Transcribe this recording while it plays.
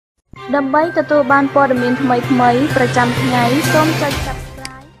ដើម្បីទទួលបានព័ត៌មានថ្មីៗប្រចាំថ្ងៃសូមចុច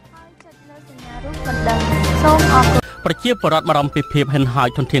Subscribe ហើយចុចលើសញ្ញារូបកណ្ដឹងសូមអរគុណប្រជាពលរដ្ឋបារម្ភពីភាពហិនហោច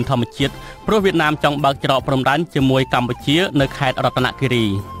ធនធានធម្មជាតិព្រោះវៀតណាមចង់បើកច្រកព្រំដែនជាមួយកម្ពុជានៅខេត្តរតនគិរី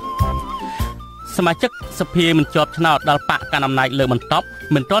សមាជិកសភាមិនជាប់ឆ្នោតដល់បកកណ្ដាលអំណាចលើបន្ទាប់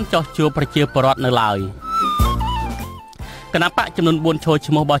មិនទាន់ចោះជួបប្រជាពលរដ្ឋនៅឡើយគណៈបកចំនួន4ចូល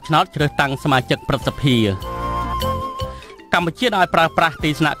ឈ្មោះបោះឆ្នោតជ្រើសតាំងសមាជិកព្រឹទ្ធសភាកម្ពុជាដោយប្រើប្រាស់ទី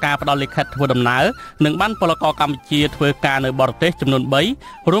ស្នាក់ការផ្ដល់លិខិតធ្វើដំណើរនិងបានពលករកម្ពុជាធ្វើការនៅបរទេសចំនួន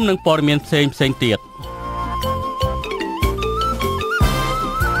3រួមនឹងព័ត៌មានផ្សេងទៀត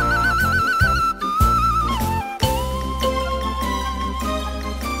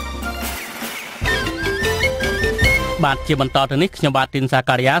បាទជាបន្តទៅនេះខ្ញុំបាទទីនសា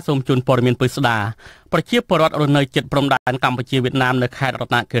ការីយ៉ាសូមជូនព័ត៌មានពិស្ដាប្រជាពលរដ្ឋរស់នៅជិតព្រំដែនកម្ពុជាវៀតណាមនៅខេត្តរត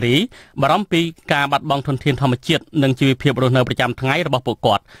នគិរីបារម្ភពីការបាត់បង់ធនធានធម្មជាតិនិងជីវភាពរស់នៅប្រចាំថ្ងៃរបស់ពួក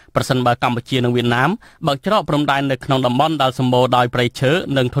គាត់ប្រសិនបើកម្ពុជានិងវៀតណាមបើកច្រកព្រំដែននៅក្នុងតំបន់ដែលសម្បូរដោយព្រៃឈើ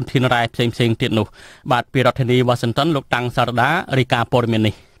និងធនធានរ៉ែផ្សេងទៀតនោះបាទពីរដ្ឋធានី Washington លោកតាំងសារដារាយការណ៍ព័ត៌មាន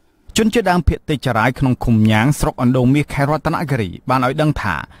នេះជនជាតិដើមភាគតិចចារាយក្នុងឃុំញ៉ាងស្រុកអណ្ដូងមាសខេត្តរតនគិរីបានឲ្យដឹង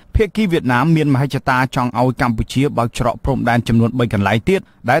ថាភាគីវៀតណាមមានមហិច្ឆតាចង់ឲ្យកម្ពុជាបើកច្រកព្រំដែនចំនួន3កន្លែងទៀត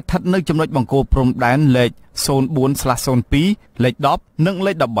ដែលស្ថិតនៅចំណុចបង្គោលព្រំដែនលេខ 04/02 លេខ 10 និង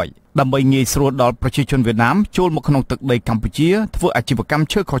លេខ 13 ដើម្បីងាយស្រួលដល់ប្រជាជនវៀតណាមចូលមកក្នុងទឹកដីកម្ពុជាធ្វើអាជីវកម្ម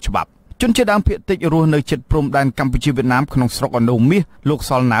ឈើខុសច្បាប់ជនជាតិដើមភាគតិចរស់នៅជិតព្រំដែនកម្ពុជាវៀតណាមក្នុងស្រុកអណ្ដូងមាសលោក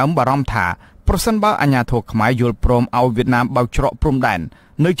សលណើមបារម្ភថាប្រសិនបើអាជ្ញាធរខ្មែរយល់ព្រមឲ្យវៀតណាមបើកច្រកព្រំដែន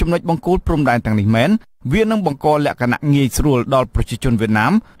នៅចំណុចបង្គោលព្រំដែនទាំងនេះមែនវានឹងបង្កលក្ខណៈងាយស្រួលដល់ប្រជាជនវៀតណា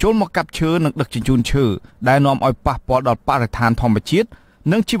មចូលមកកាប់ឈើនិងដឹកជញ្ជូនឈើដែលនាំឲ្យប៉ះពាល់ដល់បរិស្ថានធម្មជាតិ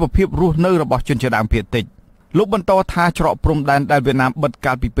និងជីវភាពរស់នៅរបស់ជនជាតិដើមភាគតិចលោកបន្តថាច្រកព្រំដែនដែលវៀតណាមបិទ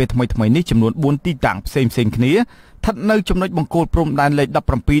កាលពីពេលថ្មីនេះចំនួន4ទីតាំងផ្សេងគ្នាស្ថិតនៅចំណុចបង្គោលព្រំដែនលេខ 17, 18,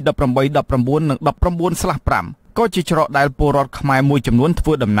 19 និង 19/5 ក៏ជាច្រកដែលពលរដ្ឋខ្មែរមួយចំនួនធ្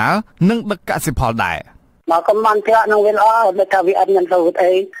វើដំណើរនិងដឹកកសិផលដែរមកកំបានប្រាក់នឹងវាល្អដូចថាវាអត់មានប្រវត្តិ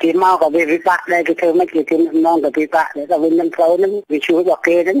អីគេមកក៏វាវិបាកដែរគេធ្វើមិនគេជំនងទៅវិបាកតែវាមានផ្លូវហ្នឹងវាជួយដល់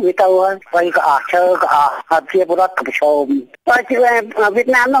គេហ្នឹងវាទៅហើយក៏អស់ឈើក៏អស់ហើយជាពលរដ្ឋក៏ប្រឈមហើយជាវៀត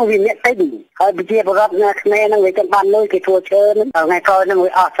ណាមហ្នឹងវាអ្នកទិញហើយជាពលរដ្ឋខ្មែរហ្នឹងវាចាំបានលុយគេធ្វើឈើហ្នឹងថ្ងៃក្រោយហ្នឹង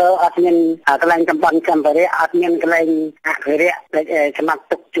វាអស់ឈើអត់មានកន្លែងតំបន់សម្ភារៈអត់មានកន្លែងអភិរក្សសម្រាប់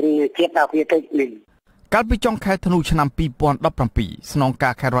ទុកជំនឿជាតិដល់វាទៅនេះកាលពីចុងខែធ្នូឆ្នាំ2017ស្នង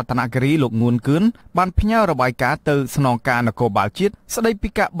ការខេត្តរតនគិរីលោកងួនគឿនបានផ្ញើរបាយការណ៍ទៅស្នងការនគរបាលជាតិស្ដីពី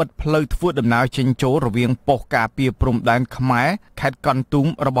ការបិទផ្លូវធ្វើដំណើរចេញចូលរវាងប៉ុស្តិ៍ការពារព្រំដែនខ្មែរខេត្តកន្ទុំ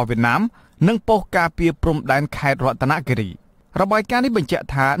របស់វៀតណាមនិងប៉ុស្តិ៍ការពារព្រំដែនខេត្តរតនគិរីរបាយការណ៍នេះបញ្ជាក់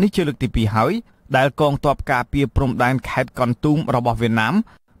ថានេះជាលើកទី2ហើយដែលកងទ័ពការពារព្រំដែនខេត្តកន្ទុំរបស់វៀតណាម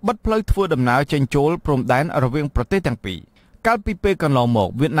បិទផ្លូវធ្វើដំណើរចេញចូលព្រំដែនរវាងប្រទេសទាំងពីរកាលពីពេលកន្លងមក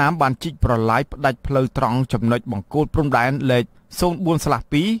វៀតណាមបានជីកប្រឡាយផ្ដាច់ផ្លូវត្រង់ចំណុចបង្គោលព្រំដែនលេខ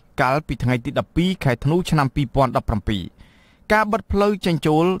 04/2 កាលពីថ្ងៃទី12ខែធ្នូឆ្នាំ2017ការបិទផ្លូវចេញ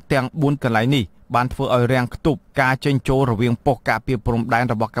ចូលទាំង4កន្លែងនេះបានធ្វើឲ្យរាំងខ្ទប់ការចេញចូលរវាងប៉ុស្តិ៍ការពារព្រំដែន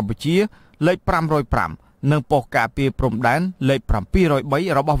របស់កម្ពុជាលេខ 505 និងប៉ុស្តិ៍ការពារព្រំដែនលេខ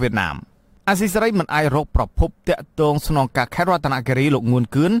 703 របស់វៀតណាមអាស៊ីសេរីមិនអាចរកប្រភពតាក់ទងស្នងការខេត្តរតនគិរីលោកងួន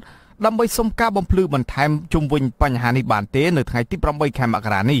គឿនដើម្បីសុំការបំភ្លឺបន្ថែមជុំវិញបញ្ហានេះបានទេនៅថ្ងៃទី8ខែមក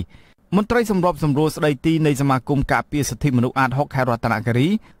រានេះមន្ត្រីសម្របសម្រួលស្ដីទីនៃសមាគមការពារសិទ្ធិមនុស្សអាត6ខេត្តរតនគិរី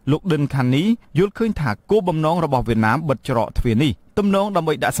លោកឌិនខានីយល់ឃើញថាគោលបំណងរបស់វៀតណាមបិទច្រកទ្វារនេះទំនងដើម្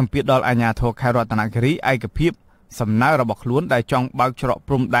បីដាក់សម្ពាធដល់អាជ្ញាធរខេត្តរតនគិរីឯកភាពសំណើរបស់ខ្លួនដែលចង់បើកច្រក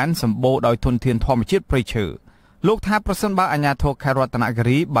ព្រំដែនសម្បូរដោយធនធានធម្មជាតិព្រៃឈើលោកថាប្រសិនបើអាជ្ញាធរខេត្តរតនគិ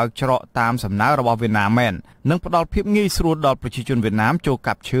រីបើកច្រកតាមសំណើរបស់វៀតណាមមែននឹងផ្ដល់ភាពងាយស្រួលដល់ប្រជាជនវៀតណាមចូល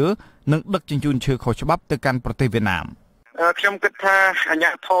កាប់ឈើនិងដឹកជញ្ជូនឈើខុសច្បាប់ទៅកាន់ប្រទេសវៀតណាមខ្ញុំគិតថាអាជ្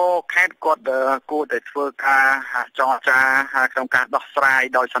ញាធរខេត្តគាត់គួរតែធ្វើការចរចាក្នុងការដោះស្រាយ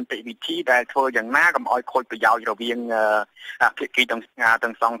ដោយសន្តិវិធីដែលធ្វើយ៉ាងណាកុំឲ្យខូចប្រយោជន៍រវាងភាគីទាំ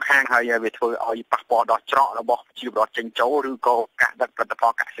ងសងខាងហើយវាធ្វើឲ្យប៉ះពាល់ដល់ច្រករបស់ជីវរដ្ឋចេញចូលឬក៏ការដឹកផលិតផ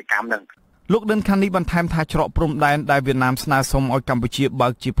លកសិកម្មនឹងលោកដិនខានីបន្ថែមថាច្រកព្រំដែនដែលវៀតណាមស្នើសុំឲ្យកម្ពុជាបើ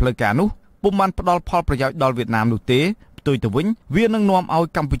កជាផ្លូវការនោះពុំបានផ្ដល់ផលប្រយោជន៍ដល់វៀតណាមនោះទេផ្ទុយទៅវិញវានឹងនាំឲ្យ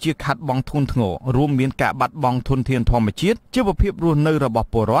កម្ពុជាខាត់បង់ធ្ងន់ធ្ងររួមមានការបាត់បង់ធនធានធម្មជាតិជីវភាពរស់នៅរបស់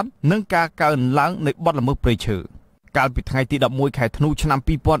ពលរដ្ឋនិងការកើនឡើងនៃបទល្មើសព្រៃឈើកាលពីថ្ងៃទី11ខែធ្នូឆ្នាំ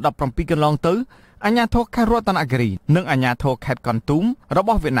2017កន្លងទៅអាជ្ញាធរខេត្តរតនគិរីនិងអាជ្ញាធរខេត្តកន្ទុំរប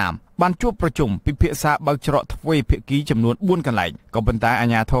ស់វៀតណាមបានជួបប្រជុំពិភាក្សាបើកច្រកទ្វេភាគីចំនួន4កន្លែងក៏ប៉ុន្តែអា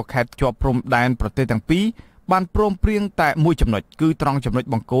ជ្ញាធរខេត្តជាប់ព្រំដែនប្រទេសទាំងពីរបានព្រមព្រៀងតែមួយចំណុចគឺត្រង់ចំណុច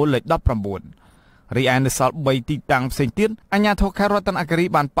បង្គោលលេខ 19 រីឯនៅសល់3ទីតាំងផ្សេងទៀតអាជ្ញាធរខេត្តរតនគិរី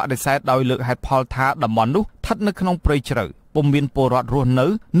បានបដិសេធដោយលើកហេតុផលថាតំបន់នោះស្ថិតនៅក្នុងព្រៃជ្រៅ ពុំមានពលរដ្ឋរស់នៅ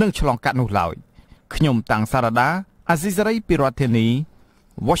និងឆ្លងកាត់នោះឡើយខ្ញុំតាំងសារ៉ាអាស៊ីសេរីពីរដ្ឋធានី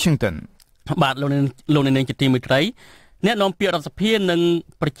Washington បាទលោកនាងជាទីមេត្រីអ្នកនាំពាក្យរដ្ឋសភានិង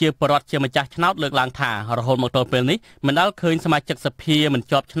ប្រជាពលរដ្ឋជាម្ចាស់ឆ្នោតលើកឡើងថារហូតមកទល់ពេលនេះមិនដែលឃើញសមាជិកសភាមិន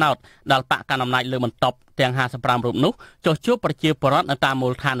ជាប់ឆ្នោតដែលបកកណ្ដាលអំណាចលើបន្ទប់ទាំង55រូបនោះចុះជួបប្រជាពលរដ្ឋនៅតាមមូ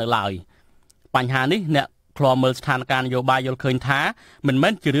លដ្ឋាននៅឡើយបញ្ហានេះអ្នកឃ្លាំមើលស្ថានភាពនយោបាយយល់ឃើញថាមិនមែ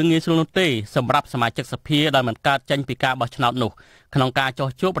នជារឿងងាយស្រួលនោះទេសម្រាប់សមាជិកសភាដែលមិនកើតចេញពីការបោះឆ្នោតនោះក្នុងការចោះ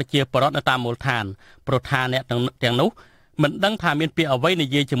ជួបប្រជាពលរដ្ឋនៅតាមមូលដ្ឋានព្រោះថាអ្នកទាំងនោះមិនដឹងថាមានពាក្យអ្វីនិ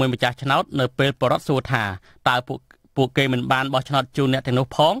យាយជាមួយម្ចាស់ឆ្នោតនៅពេលពលរដ្ឋសួរថាតើពួកគេមិនបានបោះឆ្នោតជូនអ្នកទាំងនោះ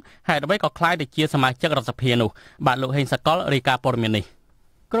ផងហេតុអ្វីក៏ខ្លាយទៅជាសមាជិករដ្ឋសភានោះបាទលោកហេងសកលរាយការណ៍ព័ត៌មាននេះ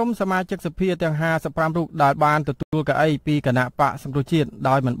ក្រុមសមាជិកសភាទាំង55រូបដែលបានទទួលកៅអីពីគណៈបកសង្គ្រោះជាតិ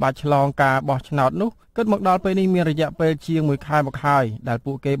ដោយមិនបាច់ឆ្លងការបោះឆ្នោតនោះគិតមកដល់ពេលនេះមានរយៈពេលជាង1ខែមកហើយដែល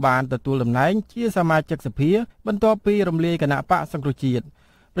ពួកគេបានទទួលតំណែងជាសមាជិកសភាបន្ទាប់ពីរំលាយគណៈបកសង្គ្រោះជាតិ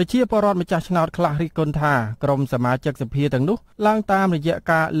ប្រជាពលរដ្ឋម្ចាស់ឆ្នោតខ្លះរិះគន់ថាក្រុមសមាជិកសភាទាំងនោះឡើងតាមរយៈ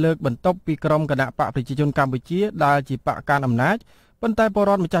ការលើកបន្ទប់ពីក្រុមគណៈបកប្រជាជនកម្ពុជាដែលជាបកកាន់អំណាចប៉ុន្តែពល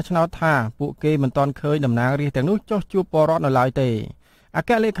រដ្ឋម្ចាស់ឆ្នោតថាពួកគេមិនទាន់ឃើញតំណាងរាស្ត្រទាំងនោះចុះជួបពលរដ្ឋនៅឡើយទេអគ្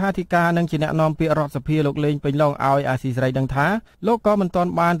គលេខាធិការនិងជាអ្នកនាំពាក្យរដ្ឋសភាលោកលេងពេញឡុងឲ្យអាស៊ីសេរីដឹងថាលោកក៏មិនទា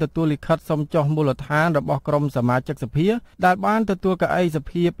ន់បានទទួលលិខិតសុំចុះមូលដ្ឋានរបស់ក្រុមសមាជិកសភាដែលបានទទួលកៅអីស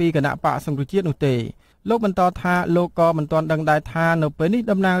ភាពីគណៈបកសង្គ្រោះជាតិនោះទេលោកបន្តថាលោកក៏មិនទាន់ដឹងដែរថានៅពេលនេះ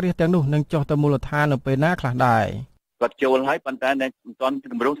តំណាងរាស្ត្រទាំងនោះនឹងចុះទៅមូលដ្ឋាននៅពេលណាខ្លះដែរគាត់ចូលហើយប៉ុន្តែមិនទាន់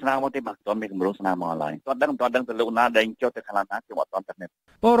គម្រោងស្នើមកទេបាទគាត់មានគម្រោងស្នើមកឡើយគាត់មិនទាន់ដឹងទៅលោកណាដែលចុះទៅខាងណាខ្ញុំអត់ទាន់ដឹង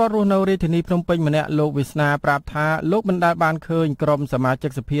ពលរដ្ឋរស់នៅរាជធានីភ្នំពេញម្នាក់លោកវាសនាប្រាប់ថាលោកមិនដែលបានឃើញក្រុមសមាជិ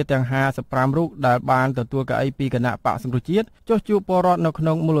កសភាទាំង55រូបដែលបានទទួលកៅអីពីគណៈបកសង្គ្រោះជាតិចុះជួបពលរដ្ឋនៅក្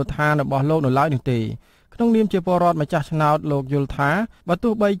នុងមូលដ្ឋានរបស់លោកនៅឡើយនោះទេក្នុងនាមជាពលរដ្ឋម្ចាស់ឆ្នោតលោកយល់ថាបើ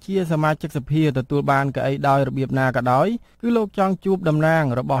ទោះបីជាសមាជិកសភាទទួលបានកៅអីដោយរបៀបណាក៏ដោយគឺលោកចង់ជួបតំណាង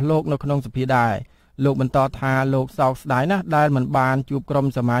របស់លោកនៅក្នុងសភាដែរលោកបន្តថាលោកសោកស្ដាយណាស់ដែលមិនបានជួបក្រុម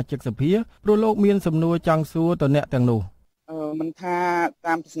សមាជិកសភាព្រោះលោកមានសំណួរចង់សួរទៅអ្នកទាំងនោះមិនថា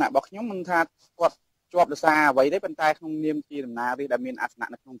តាមទស្សនៈរបស់ខ្ញុំមិនថាគាត់ជាប់ដោយសារអ្វីទេប៉ុន្តែក្នុងនាមជាដំណើររាជដែលមានអាសនៈ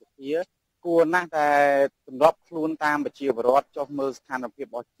នៅក្នុងសភាគួរណាស់តែសម្របខ្លួនតាមប្រជាពលរដ្ឋចុះមើលស្ថានភាព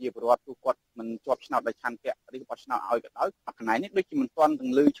របស់ប្រជាពលរដ្ឋទូគាត់មិនជាប់ឆ្នោតដោយឆន្ទៈឬបោះឆ្នោតឲ្យក៏ដោយអាកន្លែងនេះដូចជាមិនទាន់ទាំ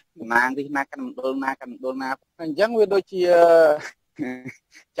ងលឺតំណាងរាជណាកាន់មណ្ឌលណាអញ្ចឹងវាដូចជា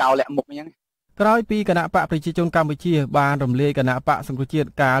ចោលលាក់មុខអញ្ចឹងក្រោយពីគណៈបកប្រជាជនកម្ពុជាបានរំលាយគណៈបកសង្គ្រោះជាតិ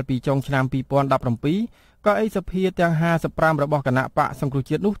កាលពីចុងឆ្នាំ2017ក៏អីសភាទាំង55របស់គណៈបកសង្គ្រោះ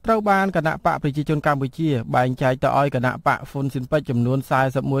ជាតិនោះត្រូវបានគណៈបកប្រជាជនកម្ពុជាបែងចែកទៅឲ្យគណៈបកហ៊ុនស៊ិនប៉ិចចំនួន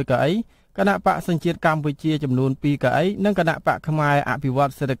41កៅអីគណៈបកសញ្ជាតិកម្ពុជាចំនួន2កៅអីនិងគណៈបកខ្មែរអភិវឌ្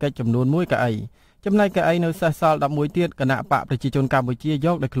ឍសេដ្ឋកិច្ចចំនួន1កៅអីចំណែកកៅអីនៅសេសសល់11ទៀតគណៈបកប្រជាជនកម្ពុជាយ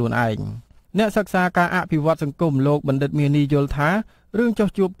កដោយខ្លួនឯងអ្នកសិក្សាការអភិវឌ្ឍសង្គមលោកបណ្ឌិតមានីយល់ថារឿងចុះ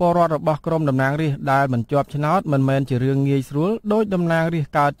ជួបពលរដ្ឋរបស់ក្រុមតំណាងរាស្ត្រដែលមិនជាប់ឆ្នោតមិនមែនជារឿងងាយស្រួលដោយតំណាងរាស្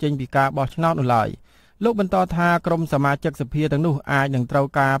ត្រកើតចេញពីការបោះឆ្នោតនោះឡើយលោកបន្តថាក្រុមសមាជិកសភាទាំងនោះអាចនឹងត្រូវ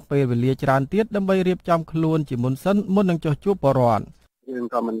ការពេលវេលាច្រើនទៀតដើម្បីរៀបចំខ្លួនជាមុនសិនមុននឹងចុះជួបពលរដ្ឋយើង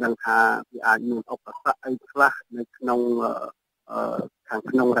ក៏មិនដឹងថាវាអាចមានឧបសគ្គអីខ្លះនៅក្នុងខាង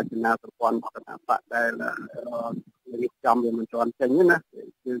ក្នុងរចនាប្រព័ន្ធគណៈបកដែលរៀបចំវាមិនទាន់ចេញណា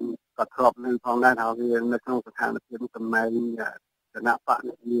យើងក៏ធ្លាប់ឮផងដែរថាវានៅក្នុងស្ថានភាពតំណែងគណៈបក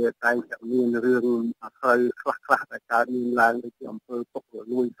វាតែតែមានរឿងអត់ត្រូវខ្លះដែលកើតមានឡើងដូចជាអំពើពុករ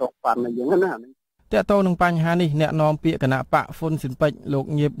លួយសោកប៉ាន់អីយ៉ាងណាតើតើនឹងបញ្ហានេះអ្នកនាំពាក្យគណៈបកហ៊ុនស៊ិនប៉ិចលោក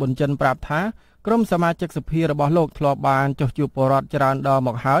ញៀបប៊ុនចិនប្រាប់ថាក្រុមសមាជិកសភារបស់លោកធ្លាប់បានចុះជួបពលរដ្ឋច្រើនដងម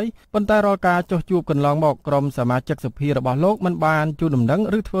កហើយប៉ុន្តែរាល់ការចុះជួបកន្លងមកក្រុមសមាជិកសភារបស់លោកមិនបានជូនដំណឹង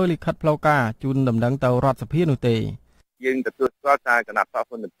ឬធ្វើលិខិតផ្លូវការជូនដំណឹងទៅរដ្ឋសភានោះទេយើងទទួលស្គាល់ថាគណៈបក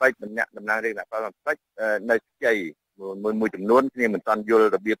ហ៊ុនស៊ិនប៉ិចតំណាងរាជគណៈបកហ៊ុនស៊ិនប៉ិចនៅខ្ចីមួយចំនួនគ្នាមិនទាន់យល់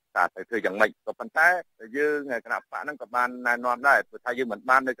របៀបថាទៅធ្វើយ៉ាងម៉េចក៏ប៉ុន្តែយើងគណៈបកហ្នឹងក៏បានណែនាំដែរព្រោះថាយើងមិន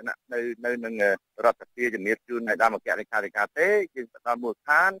បាននៅគណៈនៅនឹងរដ្ឋសភាជំរាបជូនឲ្យដល់មកលេខាធិការទេយើងទៅដល់មូលដ្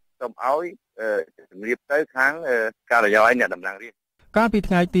ឋានសូមឲ្យជំរាបទៅខាងការិយាល័យអ្នកតំណាងរាស្ត្រកាលពី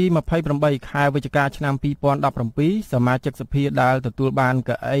ថ្ងៃទី28ខែវិច្ឆិកាឆ្នាំ2017សមាជិកសភាដែលទទួលបាន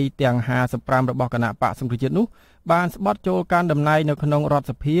កៅអីទាំង55របស់គណៈបកសង្គ្រោះជាតិនោះបានស្បត់ចូលកាន់តំណែងនៅក្នុងរដ្ឋ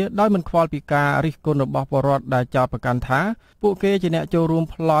សភាដោយមិនខ្វល់ពីការរិះគន់របស់ពលរដ្ឋដែលចោទប្រកាន់ថាពួកគេជាអ្នកចូលរួម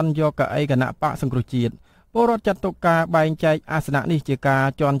ប្លន់យកកៅអីគណៈបកសង្គ្រោះជាតិពលរដ្ឋចាត់ទុកការបែងចែកអាសនៈនេះជាការ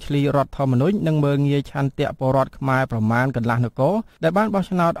ជន់ឈ្លីរដ្ឋធម្មនុញ្ញនិងមើលងាយឆន្ទៈពលរដ្ឋខ្មែរប្រមាណកន្លះនគរដែលបានបោះ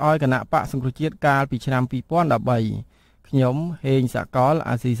ឆ្នោតឲ្យគណៈបកសង្គ្រោះជាតិកាលពីឆ្នាំ2013ខ្ញុំហេងសកល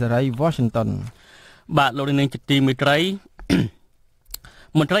អាស៊ីសេរី Washington បាទលោកនាងជាទីមេត្រី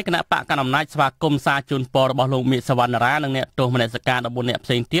មន្ត្រីគណៈបកកណ្ដាលអំណាចស្វាគមន៍សារជូនពររបស់លោកមេសវណ្ណរានិងអ្នកទោសមនសិការ14អ្នកផ្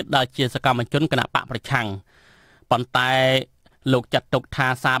សេងទៀតដែលជាសកម្មជនគណៈបកប្រឆាំង ប៉ុន្តែលោកចាត់ទុកថា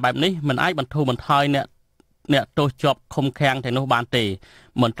សារបែបនេះមិនអាចបន្ធូរបន្ថយអ្នកទោសជាប់ឃុំឃាំងទាំងនោះបានទេ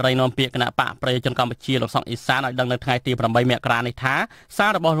មន្ត្រីនាំពាក្យគណៈបកប្រជាជនកម្ពុជាលោកសុកអេសានឲ្យដឹងនៅថ្ងៃទី8មករានេះថាសារ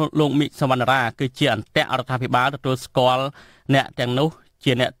របស់លោកមីកសវណ្ណរាគឺជាអន្តៈរដ្ឋាភិបាលទទួលស្គាល់អ្នកទាំងនោះ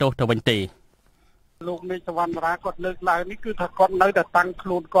ជាអ្នកទោសទៅវិញទេលោកមេសវណ្ណរាគាត់លើកឡើងនេះគឺថាគាត់នៅតែតាំងខ្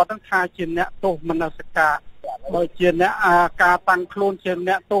លួនគាត់នឹងថាជាអ្នកទោសមនសិការបើជាអ្នកការតាំងខ្លួនជា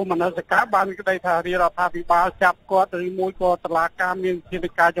អ្នកទោសមនសិការបានក្តីថារដ្ឋាភិបាលចាប់គាត់ឬមួយក៏តុលាការមានវិធាន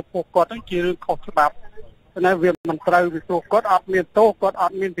ការចំពោះគាត់នឹងជារឿងខុសច្បាប់តែវាមិនត្រូវពីព្រោះគាត់អត់មានទោសគាត់អ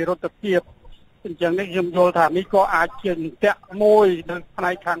ត់មានវិរុទ្ធភាពអញ្ចឹងនេះខ្ញុំយល់ថានេះក៏អាចជាអន្តៈមួយនៅផ្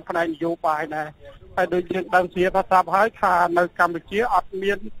នែកខាងផ្នែកនយោបាយដែរហើយដូចយើងដឹងជាថាស្រាប់ហើយថានៅកម្ពុជាអត់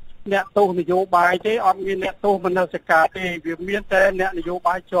មានអ្នកទោសនយោបាយទេអត់មានអ្នកទោសមនសិការទេវាមានតែអ្នកនយោ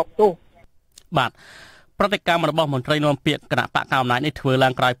បាយជាប់ទោសបាទប្រតិកម្មរបស់មន្ត្រីនាំពាក្យគណៈបកកណ្ដាលអំណាចនេះធ្វើឡើ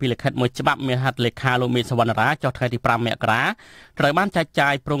ងក្រោយពីលិខិតមួយច្បាប់មានហត្ថលេខាលោកមីសវណ្ណរាចុះថ្ងៃទី5មករាត្រូវបានចែកចា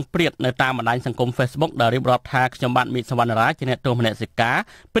យប្រងព្រាតនៅតាមបណ្ដាញសង្គម Facebook ដែលរៀបរាប់ថាខ្ញុំបាទមីសវណ្ណរាជាអ្នកទោសមនសិការ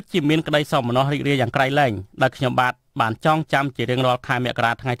ពិតជាមានក្តីសោមនស្សរីករាយយ៉ាងក្រៃលែងដែលខ្ញុំបាទបានចងចាំជារៀងរាល់ខែមក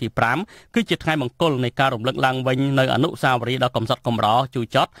រាថ្ងៃទី5គឺជាថ្ងៃមង្គលនៃការរំលឹកឡើងវិញនៅអនុស្សាវរីយ៍ដ៏កំសត់កំរជូរ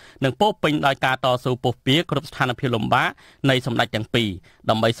ចត់និងពោពេញដោយការតស៊ូពុះពៀគ្រប់ស្ថានភាពលំបាកនៃសម្ដេចទាំងពីរ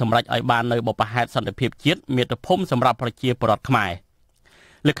ដើម្បីសម្រេចឲ្យបាននៅបុព្វហេតុសន្តិភាពជាតិមាតុភូមិសម្រាប់ប្រជាពលរដ្ឋខ្មែរ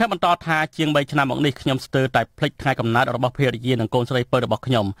លិខិតបន្តថាជាង3ឆ្នាំមកនេះខ្ញុំស្ទើរតែភ្លេចថ្ងៃកំណើតរបស់ភរិយានិងកូនស្រីពៅរបស់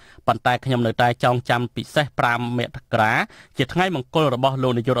ខ្ញុំប៉ុន្តែខ្ញុំនៅតែចងចាំពិសេស5មករាជាថ្ងៃមង្គលរបស់លោ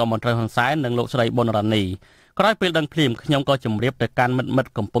កនាយករដ្ឋមន្ត្រីហ៊ុនសែននិងលោកស្រីប៊ុនរ៉ានីក្រោយពេលដឹងភ្លាមខ្ញុំក៏ជម្រាបទៅកាន់មិត្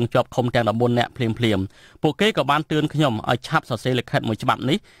តកំពុងជាប់ឃុំទាំង14នាក់ភ្លាមពួកគេក៏បានទឿនខ្ញុំឲ្យឆាប់សរសេរលិខិតមួយច្បាប់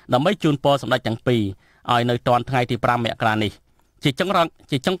នេះដើម្បីជូនពរសម្ដេចទាំងពីរឲ្យនៅទាន់ថ្ងៃទី5មករានេះជាចុង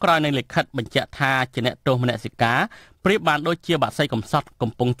ក្រោយនៃលិខិតបញ្ជាក់ថាជាអ្នកទោសមនសិការប្រៀបបានដូចជាបាក់សីកំសត់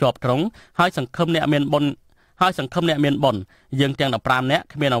កំពុងជាប់ត្រង់ហើយសង្ឃឹមអ្នកមានបុណ្យយើងទាំង15នាក់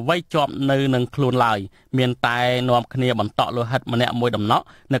គ្មានអ្វីជាប់នៅនឹងខ្លួនឡើយមានតែនាំគ្នាបន្តលោហិតម្នាក់មួយដំណក់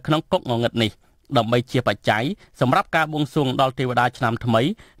នៅក្នុងគុកងងឹតនេះដើម្បីជាបច្ច័យសម្រាប់ការបួងសួងដល់ទេវតាឆ្នាំថ្មី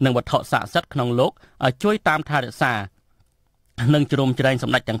និងវត្ថុស័ក្តិសិទ្ធិក្នុងលោកឲ្យជួយតាមថែរក្សានិងជ្រោមជ្រែងស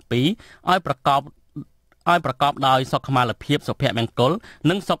ម្ដេចទាំងពីរឲ្យប្រកបដោយសុខុមាលភាពសុភមង្គល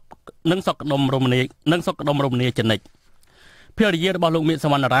និងសុខដុមរមនាជានិច្ចភរិយារបស់លោកមីស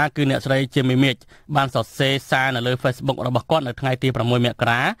វណ្ណរាគឺអ្នកស្រីជាមីមេចបានសរសេរសារនៅលើ Facebook របស់គាត់នៅថ្ងៃទី6មក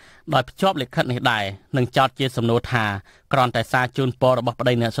រាដោយភ្ជាប់លិខិតនេះដែរនិងចោទជាសំណួរថាគ្រាន់តែសារជូនពររបស់ប្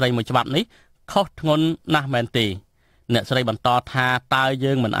តីអ្នកស្រីមួយច្បាប់នេះខុសធ្ងន់ណាស់មែនទេអ្នកស្រីបន្តថាតើ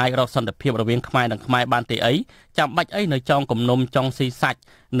យើងមិនអាចរកសន្តិភាពរវាងខ្មែរនិងខ្មែរបានទេអីចាំបាច់អីនៅចង់គំនុំចង់ស៊ីសាច់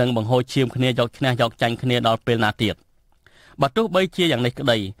និងបង្ហូរឈាមគ្នាយកឈ្នះយកចាញ់គ្នាដល់ពេលណាទៀតបើទោះបីជាយ៉ាងនេះក្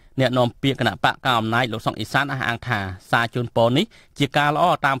តីអ្នកនាំពាក្យគណៈបកកណ្ដាលអំណាចលោកសុកអេសានអះអាងថាសារជូនពរនេះជាការល្អ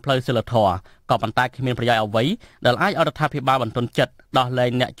តាមផ្លូវសីលធម៌ក៏ប៉ុន្តែគ្មានប្រយោជន៍អ្វីដែលអាចឲ្យរដ្ឋាភិបាលបន្ទន់ចិត្តដោះលែ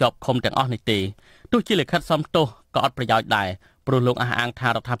ងអ្នកជាប់ឃុំទាំងអស់នេះទេទោះជាលិខិតសំទោសក៏អត់ប្រយោជន៍ដែរព្រោះលោកអះអាងថា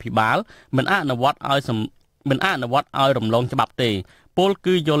រដ្ឋាភិបាលមិនអនុវត្តឲ្យរំលងច្បាប់ទេពល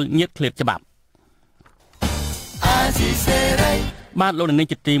គឺយល់ញៀតឃ្លាតច្បាប់បាទលោកនាយ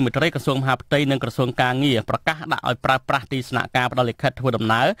កទីមេត្រីក្រសួងមហាផ្ទៃនិងក្រសួងកាងារប្រកាសដាក់ឲ្យប្រើប្រាស់ទីស្នាក់ការផ្ដល់លិខិតធ្វើដំ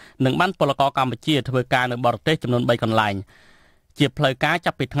ណើរនិងបានពលករកម្ពុជាធ្វើការនៅបរទេសចំនួន3កន្លែងជាផ្លូវការ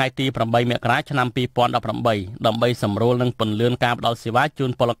ចាប់ពីថ្ងៃទី8មករាឆ្នាំ2018ដើម្បីសម្រួលនិងពន្លឿនការផ្ដល់សេវាជូ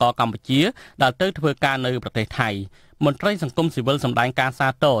នពលករកម្ពុជាដែលទៅធ្វើការនៅប្រទេសថៃមន្ត្រីសង្គមស៊ីវិលសម្ដែងការសា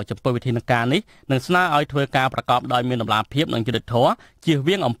ទរចំពោះវិធានការនេះនិងស្នើឲ្យធ្វើការប្រកបដោយមានតម្លាភាពនិងយុត្តិធម៌ជៀស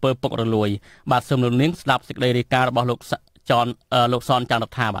វាងអំពើពុករលួយបាទសូមលោកនាងស្ដាប់សេចក្តីរាយការណ៍របស់លោកសនច័ន្ទរ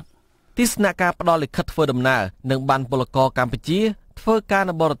ដ្ឋាបាទទីស្នាក់ការផ្ដល់លិខិតធ្វើដំណើរនិងបានពលករកម្ពុជាធ្វើការ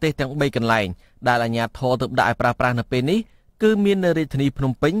នៅបរទេសទាំង3កន្លែងដែលអាជ្ញាធរទើបដាក់ឲ្យប្រើប្រាស់នៅពេលនេះគឺមាននៅរាជធានីភ្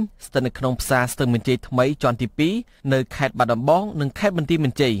នំពេញស្ថិតនៅក្នុងផ្សារស្ទឹងមានជ័យថ្មីជាន់ទី2នៅខេត្តបាត់ដំបងនិងខេត្តបន្ទាយមា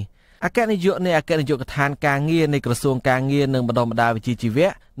នជ័យអគ្គនាយកនៃអគ្គនាយកដ្ឋានការងារនៃក្រសួងការងារនិងបណ្ដុំបណ្ដាលវិជ្ជាជីវៈ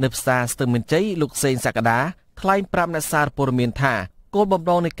នៅផ្សារស្ទឹងមានជ័យលោកសេងសក្តាថ្លែងប្រាប់អ្នកសារព័ត៌មានថាគោលបំ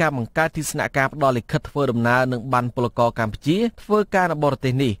ណងនៃការបង្កើតទីស្នាក់ការផ្ដល់លិខិតធ្វើដំណើរនិងបានពលករកម្ពុជាធ្វើការនៅបរទេ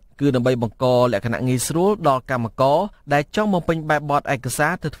សនេះគឺដើម្បីបង្កលក្ខណៈងាយស្រួលដល់កម្មករដែលចង់បំពេញបែបបទឯកសា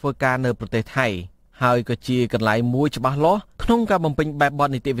រទៅធ្វើការនៅប្រទេសថៃហើយក៏ជាកន្លែងមួយច្បាស់លាស់ក្នុងការបំពេញបែបបទ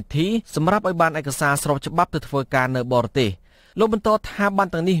នីតិវិធីសម្រាប់ឲ្យបានឯកសារស្របច្បាប់ទៅធ្វើការនៅបរទេសលោកបន្តថាបាន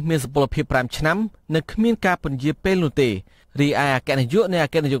ទាំងនេះមានសុពលភាព5ឆ្នាំនិងគ្មានការពន្យាពេលនោះទេរីឯអគ្គនាយកនៃអ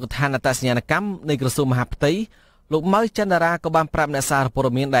គ្គនាយកដ្ឋានអត្តសញ្ញាណកម្មនៃក្រសួងមហាផ្ទៃលោកម៉ៅចន្ទរាក៏បានប្រាប់អ្នកសារព័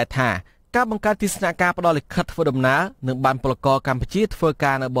ត៌មានដែរថាការបង្កើតទីស្នាក់ការផ្ដល់លិខិតធ្វើដំណើរនឹងបានពលករកម្ពុជាធ្វើ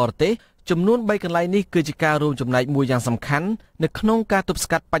ការនៅបរទេសចំនួន3កន្លែងនេះគឺជាការរួមចំណែកមួយយ៉ាងសំខាន់នៅក្នុងការទប់ស្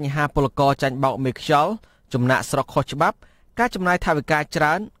កាត់បញ្ហាពលករចាញ់បោកមេខ្យល់ចំណាក់ស្រុកខុសច្បាប់ការចំណាយថវិកាច្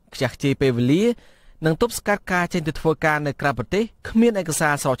រើនខ្ជះខ្ជាយពេលវេលា និងទប់ស្កាត់ការចេញទៅធ្វើការនៅក្រៅប្រទេសគ្មានឯកសា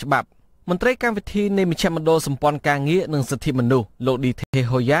រស្របច្បាប់មន្ត្រីកម្មវិធីនៃមជ្ឈមណ្ឌលសម្ព័ន្ធការងារនិងសិទ្ធិមនុស្សលោកឌីថេ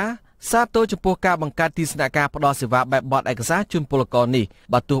ហូយ៉ាសាទរចំពោះការបង្កើតទីស្នាក់ការផ្ដល់សេវាបែបបទឯកសារជូនពលករនេះ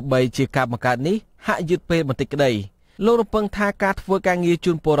បើទោះបីជាការបង្កើតនេះហាក់យឺតពេលបន្តិចក្តីលោករំពឹងថាការធ្វើការងារ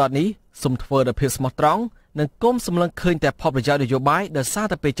ជូនពលរដ្ឋនេះសូមធ្វើដោយភាពស្មោះត្រង់និងកុំសម្លឹងឃើញតែផលប្រយោជន៍នយោបាយដោយសារ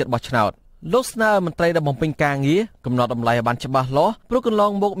តែពេលចិត្តបោះឆ្នោតលោកស្នើឲ្យមន្ត្រីដែលបំពេញការងារកំណត់តម្លៃឲ្យបានច្បាស់លាស់ព្រោះកន្ល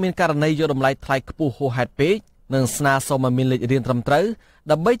ងមកមានករណីយកតម្លៃថ្លៃខ្ពស់ហួសហេតុពេកនិងស្នើសុំឲ្យមានលេខរៀងត្រឹមត្រូវ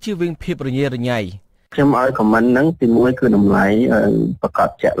ដើម្បីជៀសវាងភាពរញ៉េរញ៉ៃខ្ញុំឲ្យខមមិនហ្នឹងទី1គឺតម្លៃប្រកាស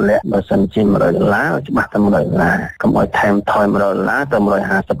ជាក់លាក់បើសិនជា$100ច្បាស់តែ$100កុំឲ្យថែមថយ$100ទៅ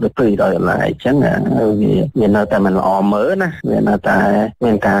150ទៅ$200អីចឹងវានៅតែមិនល្អមើលណាវានៅតែ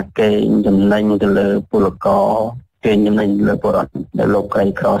មានការកេងចំណេញទៅលើពលករគេចំណេញលើពលរដ្ឋដែលលោកក្រី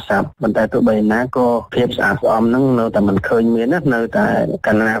ក្រសាប់ប៉ុន្តែទោះបីណាក៏ភាពស្អាតស្អំហ្នឹងនៅតែមិនឃើញមានណានៅតែ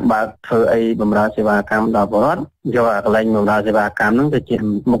កាលណាបើកធ្វើអីបម្រើសេវាកម្មដល់ពលរដ្ឋយកកន្លែងបម្រើសេវាកម្មហ្នឹងទៅជា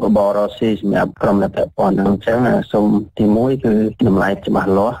មុខរបររកស៊ីសម្រាប់ក្រុមអ្នកពាក់ព័ន្ធហ្នឹងអញ្ចឹងសូមទី1គឺតម្លៃច្បាស់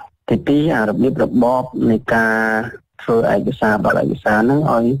លាស់ទី2អារបៀបរបបនៃការធ្វើឯកសារដល់ឯកសារហ្នឹង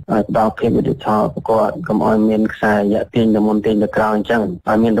ឲ្យផ្ដល់ភាពយុត្តិធម៌ប្រកបកុំឲ្យមានខ្សែរយៈទាញទៅមុនទាញទៅក្រោយអញ្ចឹង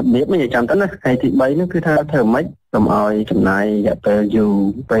ឲ្យមានរបៀបមិនចាំទៅណាហើយទី3ហ្នឹងគឺថាធ្វើម៉េចកុំឲ្យចំណាយរយៈពេលយូរ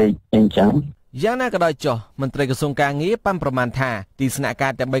ពេកអញ្ចឹងយ៉ាងណាក៏ដោយចុះមន្ត្រីក្រសួងការងារបានប្រមាណថាទីស្នាក់កា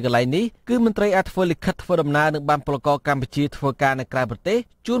រទាំង3កន្លែងនេះគឺមន្ត្រីអាចធ្វើលិខិតធ្វើដំណើរនឹងបានពលករកម្ពុជាធ្វើការនៅក្រៅប្រទេស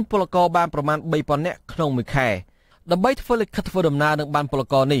ជូនពលករបានប្រមាណ3000នាក់ក្នុងមួយខែដើម្បីធ្វើលិខិតធ្វើដំណើរនឹងបានពល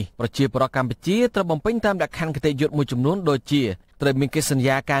ករនេះប្រជាពលរដ្ឋកម្ពុជាត្រូវបំពេញតាមលក្ខខណ្ឌគតិយុត្តមួយចំនួនដូចជាត្រូវមានកិច្ចសន្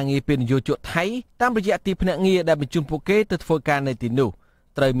យាការងារពីនយោជកថៃតាមរយៈទីភ្នាក់ងារដែលបញ្ជូនពួកគេទៅធ្វើការនៅទីនោះ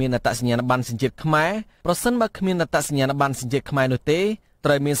ត្រូវមានអត្តសញ្ញាណប័ណ្ណសញ្ជាតិខ្មែរប្រសិនបើគ្មានអត្តសញ្ញាណប័ណ្ណសញ្ជាតិខ្មែរនោះទេត្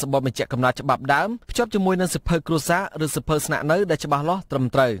រូវមានសម្បត្តិបញ្ជាក់កំណត់ច្បាប់ដើមភ្ជាប់ជាមួយនឹងសិភៅគ្រួសារឬសិភៅស្នាក់នៅដែលច្បាស់លាស់ត្រឹម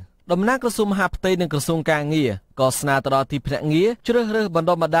ត្រូវតំណាងក្រសួងមហាផ្ទៃនិងក្រសួងការងារក៏ស្នើទៅដល់ទីភ្នាក់ងារជ្រើសរើសបណ្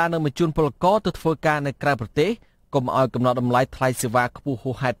ដុះបណ្ដាលនិងបញ្ជូនពលករទៅធ្វើការនៅក្រៅប្រទេសកុំឲ្យកំណត់តម្លៃថ្លៃសេវាខ្ពស់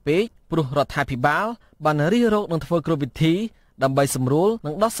ហួសហេតុពេកព្រោះរដ្ឋាភិបាលបានរិះរកនឹងធ្វើគ្រប់វិធីដើម្បីសម្រួល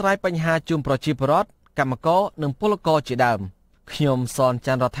និងដោះស្រាយបញ្ហាជូនប្រជាពលរដ្ឋកម្មករនិងពលករជាដើមខ្ញុំសន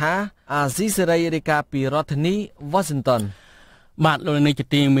ច័ន្ទរដ្ឋាអាស៊ីសេរីរាយការណ៍ពីរដ្ឋធានី Washington បាទលោកនាយក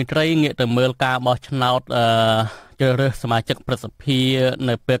ទីមេត្រីងាកទៅមើលការបោះឆ្នោតជ្រើសរើសសមាជិកប្រសិទ្ធិ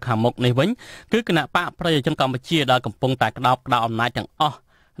នៅពេលខាងមុខនេះវិញគឺគណៈបកប្រជាជនកម្ពុជាដែលកំពុងតែក្តោបក្តៅអំណាចទាំងអស់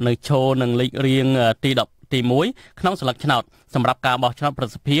នៅឈរនឹងលេខរៀងទី1ក្នុងស្លឹកឆ្នោតសម្រាប់ការបោះឆ្នោតប្រ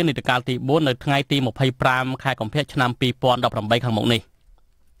សិទ្ធិនីតិកាលទី4នៅថ្ងៃទី25ខែកុម្ភៈឆ្នាំ2018ខាងមុខនេះ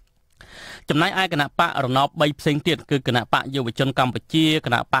ចំណែកឯគណៈបករណប3ផ្សេងទៀតគឺគណៈបកយុវជនកម្ពុជាគ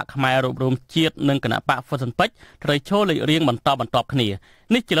ណៈបកខ្មែររួបរวมជាតិនិងគណៈបកហ្វុតសិនពេជ្រត្រូវឈរលេខរៀងបន្តគ្នា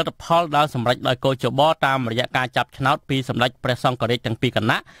នេះជាលទ្ធផលដែលសម្រេចដោយកោជបតាមរយៈការចាប់ឆ្នោតពីសម្ដេចព្រះសង្ឃរាជទាំងពីរគ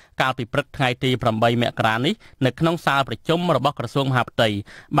ណៈកាលពីព្រឹកថ្ងៃទី8មករានេះនៅក្នុងសាលប្រជុំរបស់ក្រសួងមហាផ្ទៃ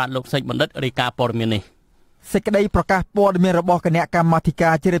បាទលោកសេចបណ្ឌិតរាយការណ៍ព័ត៌មាននេះសេចក្តីប្រកាសព័ត៌មានរបស់គណៈកម្មាធិកា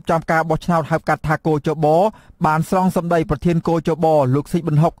រជ្រៀបចំការបោះឆ្នោតហៅកាត់ថាកោជបបានស្រង់សម្ដីប្រធានកោជបលោកសេច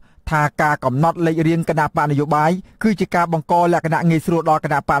បណ្ឌិតថាការកំណត់លេខរៀងគណៈបកនយោបាយគឺជាការបង្កលក្ខណៈងាយស្រួលដល់គ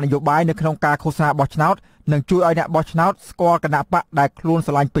ណៈបកនយោបាយនៅក្នុងការឃោសនាបោះឆ្នោតនិងជួយឲ្យអ្នកបោះឆ្នោតស្គាល់គណៈបកដែលខ្លួន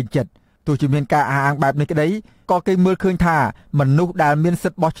ស្រឡាញ់ពេញចិត្តទោះជាមានការអះអាងបែបនេះក្តីក៏គេមើលឃើញថាមនុស្សដែលមានសិ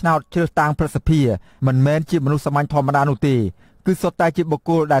ទ្ធិបោះឆ្នោតជ្រើសតាំងប្រសិទ្ធិមិនមែនជាមនុស្សសាមញ្ញធម្មតានោះទេគឺសុទ្ធតែជាបុគ្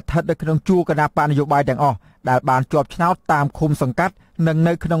គលដែលស្ថិតនៅក្នុងជួរគណៈបកនយោបាយទាំងអស់ដែលបានជាប់ឆ្នោតតាមឃុំសង្កាត់និង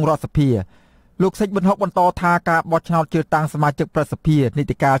នៅក្នុងរដ្ឋសភាលោកសេចបណ្ឌិតបន្តថាការបោះឆ្នោតជ្រើសតាំងសមាជិកប្រសិទ្ធិនី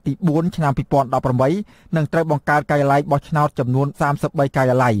តិកាលទី4ឆ្នាំ2018នឹងត្រូវបង្កើតការិយាល័យបោះឆ្នោតចំនួន33ការិ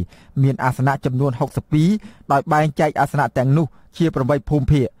យាល័យមានអាសនៈចំនួន62ដោយបែងចែកអាសនៈទាំងនោះជា8ភូមិ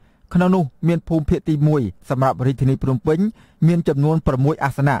ភាគក្នុងនោះមានភូមិភាគទី1សម្រាប់រាជធានីភ្នំពេញមានចំនួន6អា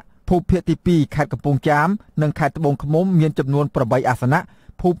សនៈភូមិភាគទី2ខេត្តកំពង់ចាមនិងខេត្តត្បូងឃ្មុំមានចំនួន8អាសនៈ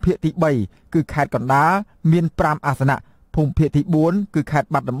ភូមិភាគទី3គឺខេត្តកណ្ដាលមាន5អាសនៈភូមិភាគទី4គឺខេត្ត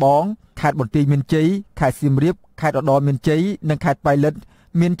បាត់ដំបងខេត្តបន្ទាយមានជ័យខេត្តសៀមរាបខេត្តឧត្តរមានជ័យនិងខេត្តប៉ៃលិន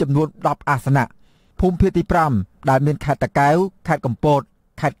មានចំនួន10អាសនៈភូមិភាគទី5ដែលមានខេត្តតាកែវខេត្តកំពត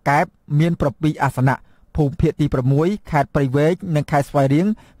ខេត្តកែបមាន7អាសនៈភូមិភាគទី6ខេត្តព្រៃវែងនិងខេត្តស្វាយរៀង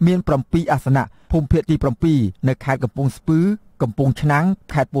មាន7អាសនៈភូមិភាគទី7នៅខេត្តកំពង់ស្ពឺកំពង់ឆ្នាំង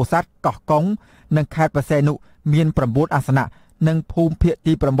ខេត្តពោធិ៍សាត់កោះកុងនិងខេត្តបរសៃនុមាន9អាសនៈនិងភូមិភាគ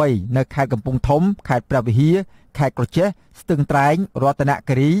ទី8នៅខេត្តកំពង់ធំខេត្តព្រះវិហារខេត្តក្រចេះស្ទឹងត្រែងរតន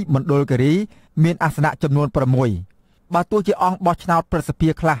គិរីមណ្ឌលគិរីមានអាសនៈចំនួន6បើទោះជាអង្គបោះឆ្នោតប្រសិទ្ធិ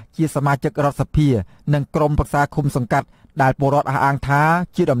ខ្លះជាសមាជិករដ្ឋសភានិងក្រុមប្រឹក្សាឃុំសង្កាត់ដែលពលរដ្ឋអះអាងថា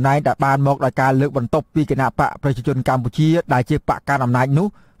ជាតំណែងដែលបានមកដោយការលើកបន្ទប់ពីគណៈបកប្រជាជនកម្ពុជាដែលជាបកកណ្ដាលអំណាចនោះ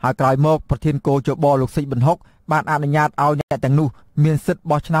ហើយក្រោយមកប្រធានគោជបលោកសេចបណ្ឌិត បានអនុញ្ញាតឲ្យអ្នកទាំងនោះមានសិទ្ធិ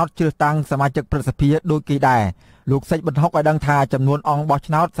បោះឆ្នោតជ្រើសតាំងសមាជិកព្រឹទ្ធសភាដូចគេដែរលោកសេចបណ្ឌុកឲ្យដឹងថាចំនួនអង្គបោះ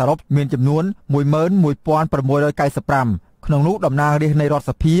ឆ្នោតសរុបមានចំនួន 11695 ក្នុងនោះតំណាងរាស្ត្រនៃរដ្ឋ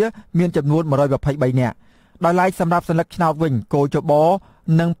សភាមានចំនួន123នាក់ដោយឡែកសម្រាប់សញ្ញាឆ្នោតវិញគោចប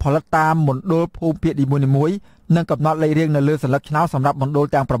នឹងផលិតតាមមណ្ឌលភូមិភាគនីមួយៗនិងកំណត់លេខរៀងនៅលើសញ្ញាឆ្នោតសម្រាប់មណ្ឌល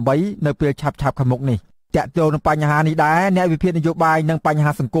ទាំង8នៅពេលឆាប់ខាងមុខនេះតាក់ទងនឹងបញ្ហានេះដែរអ្នកវិភាគនយោបាយនិងបញ្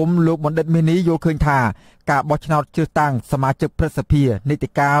ហាសង្គមលោកបណ្ឌិតមាសនេះយល់ឃើញថាការបោះឆ្នោតជ្រើសតាំងសមាជិកព្រឹទ្ធសភានីតិ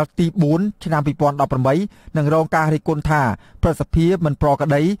កាលទី4ឆ្នាំ2018នឹងរងការរិះគន់ថាព្រឹទ្ធសភាមិនប្រក្រ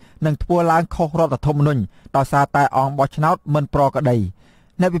តីនិងធ្វើឡើងខុសរដ្ឋធម្មនុញ្ញដោយសារតែអង្គបោះឆ្នោតមិនប្រក្រតី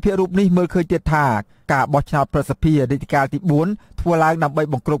អ្នកវិភាគរូបនេះមើលឃើញទៀតថាការបោះឆ្នោតព្រឹទ្ធសភានីតិកាលទី4ធ្វើឡើងដើម្បី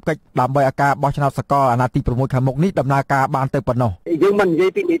បង្ក្រប់កិច្ចដើម្បីឲ្យការបោះឆ្នោតសកលអាណត្តិទី6ខាងមុខនេះដំណើរការបានទៅប៉ុណ្ណោះយើងមិននិយា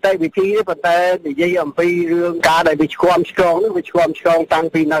យពីនីតិវិធីទេប៉ុន្តែនិយាយអំពីរឿងការដែលវាឆ្គាំឆ្គងនេះវាឆ្គាំឆ្គងតាំង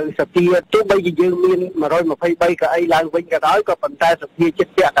ពីនៅសភាទោះបីជាយើងមាន123កៅអីឡើងវិញក៏ដោយក៏ប៉ុន្តែសភាជា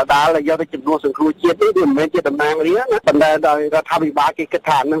តិពាក់កណ្ដាលយកទៅចំនួនសង្គ្រោះជាតិនេះវាមិនមែនជាតំណាងរាស្ត្រណាប៉ុន្តែដោយរដ្ឋាភិបាលគេគិត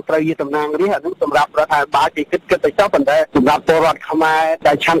ថានឹងត្រូវជាតំណាងរាស្ត្រហ្នឹងសម្រាប់រដ្ឋាភិបាលគេគិតទៅចុះប៉ុន្តែសម្រាប់ពលរដ្ឋខ្មែរ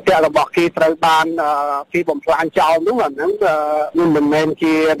ដែលឆន្ទៈរបស់គេត្រូវបានគេបំផ្លាញចោលនោះអាហ្នឹងមិនមែន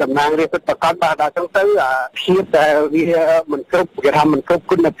ជាតំណាងរាស្ត្រពិតប្រាកដបាទដល់ចឹងទៅភាពដែលវាមិនគ្រប់គេថាមិនគ្រប់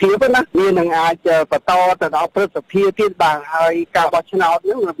គុណភាពណាវានឹងអាចបន្តទៅដល់ព្រឹទ្ធសភាទៀតបាទហើយការបោះឆ្នោតហ្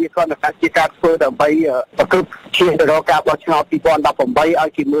នឹងវាគ្រាន់តែជាការធ្វើដើម្បីប្រកបឈានទៅរកការបោះឆ្នោត2018ឲ្យ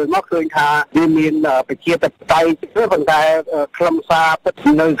គេមើលមកឃើញថាវាមានប្រជាធិបតេយ្យទេប៉ុន្តែខ្លឹមសារពិត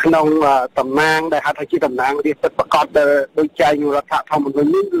នៅក្នុងតំណាងដែលហៅថាជាតំណាងរាស្ត្រពិតប្រាកដដោយចែងរដ្ឋធម្មនុញ្ញ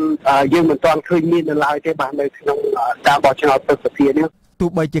នេះគឺយើងមិនទាន់ឃើញមាននៅឡើយទេបាទនៅក្នុងការបោះឆ្នោតព្រឹទ្ធសភានេះទោះ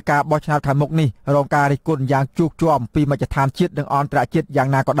បីជាការបោះឆ្នោតខាងមុខនេះរងការរិះគន់យ៉ាងជោគជាំពីមជ្ឈដ្ឋានជាតិនិងអន្តរជាតិយ៉ាង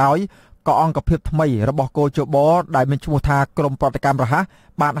ណាក៏ដោយក៏អង្គភាពថ្មីរបស់គោចបដែលមានឈ្មោះថាក្រមប្រតិកម្មរហ័ស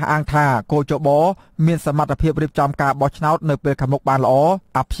បានអះអាងថាគោចបមានសមត្ថភាពរៀបចំការបោះឆ្នោតនៅពេលខាងមុខបានល្អ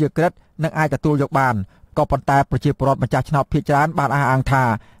អព្យាក្រឹតនិងអាចទទួលយកបានក៏ប៉ុន្តែប្រជាពលរដ្ឋម្ចាស់ឆ្នោតភាគច្រើនបានអះអាងថា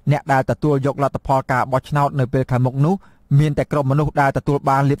អ្នកដែលទទួលយកលទ្ធផលការបោះឆ្នោតនៅពេលខាងមុខនោះមានតែក្រុមមនុស្សដែលទទួល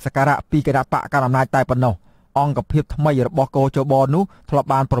បានលៀបសក្ការៈពីគណៈបកកណ្ដាលអំណាចតែប៉ុណ្ណោះអង្គភាពថ្មីរបស់គោចបនោះធ្លាប់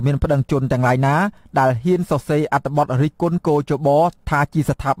បានប្រមានប្តឹងជនទាំងឡាយណាដែលហ៊ានសរសេរអត្ថបទរិះគន់គោចបថាជា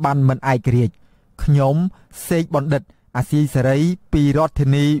ស្ថាប័នមិនឯករាជ្យខ្ញុំសេកបណ្ឌិតអាស៊ីសេរីពីរដ្ឋធា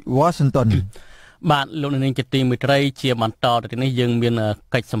នី Washington បាទលោកនាងជាទីមេត្រីជាបន្តទៅនេះយើងមាន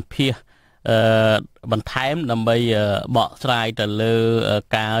កិច្ចសម្ភាសបន្ថែមដើម្បីបកស្រាយទៅលើ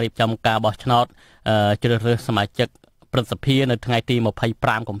ការរៀបចំការបោះឆ្នោតជ្រើសរើសសមាជិកព្រឹទ្ធសភានៅថ្ងៃទី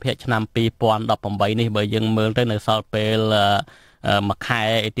25កុម្ភៈឆ្នាំ2018នេះបើយើងមើលទៅនៅសល់ពេលមួយខែ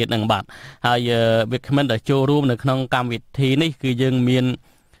ទៀតនឹងបាទហើយវាគ្មិនដែលចូលរួមនៅក្នុងកម្មវិធីនេះគឺយើងមាន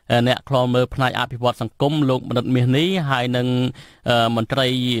អ្នកខ្លមមើលផ្នែកអភិវឌ្ឍសង្គមលោកបណ្ឌិតមាសនេះហើយនឹងមន្ត្រី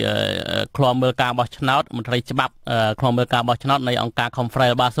ខ្លមមើលការបោះឆ្នោតមន្ត្រីច្បាប់ខ្លមមើលការបោះឆ្នោតនៃអង្គការ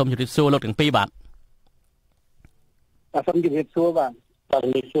Conference បាទសូមជម្រាបសួរលោកទាំងពីរបាទសូមជម្រាបសួរបា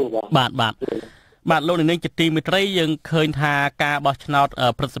ទបាទលោកនាងជាទីមេត្រីយើងឃើញថាការបោះឆ្នោត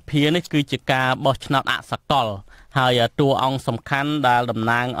ព្រឹទ្ធសភានេះគឺជាការបោះឆ្នោតអសកលហើយតួអង្គសំខាន់ដែលតំ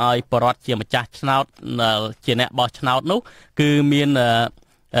ណាងឲ្យប្រជាពលរដ្ឋជាម្ចាស់ឆ្នោតជាអ្នកបោះឆ្នោតនោះគឺមាន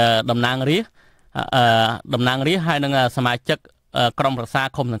តំណាងរាស្ត្រហើយនឹងសមាជិកក្រុមប្រឹក្សា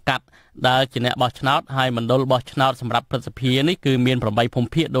ឃុំសង្កាត់ដែលជាអ្នកបោះឆ្នោតហើយមណ្ឌលបោះឆ្នោតសម្រាប់ព្រឹទ្ធសភានេះគឺមាន8ភូមិ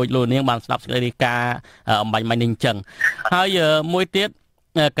ភាគដោយលោកនាងបានស្ដាប់សេចក្តីរាយការណ៍អំបញ្ញមិញនេះអញ្ចឹងហើយមួយទៀត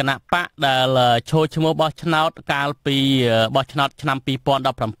គណៈបកដែលចូលឈ្មោះបោះឆ្នោតកាលពីបោះឆ្នោតឆ្នាំ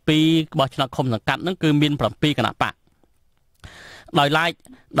2017បោះឆ្នោតឃុំសង្កាត់ហ្នឹងគឺមាន7គណៈបក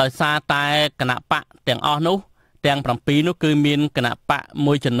ដោយសារតែគណៈបកទាំងអស់នោះទាំង7នោះគឺមានគណៈបក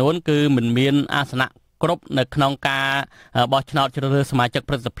មួយចំនួនគឺមិនមានអាសនៈគ្រប់នៅក្នុងការបោះឆ្នោតជ្រើសរើសសមាជិក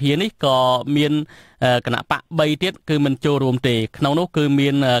ព្រឹទ្ធសភានេះក៏មានគណៈបក3ទៀតគឺមិនចូលរួមទេក្នុងនោះគឺមា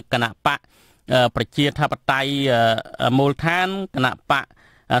នគណៈបកប្រជាធិបតេយ្យមូលដ្ឋានគណៈបក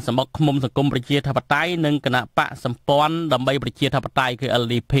សម្បុកឃុំសង្គមប្រជាធិបតេយ្យនិងគណៈបកសម្ព័ន្ធដើម្បីប្រជាធិបតេយ្យគឺ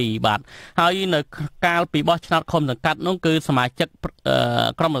LDP បាទហើយនៅកាលពីបោះឆ្នោតឃុំសង្កាត់នោះគឺសមាជិក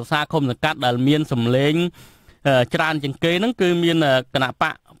ក្រុមប្រឹក្សាឃុំសង្កាត់ដែលមានសម្លេងច្រើនជាងគេហ្នឹងគឺមានគណៈប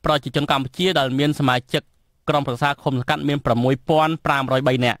កប្រជាជនកម្ពុជាដែលមានសមាជិកក្រុមប្រឹក្សាឃុំសង្កាត់មាន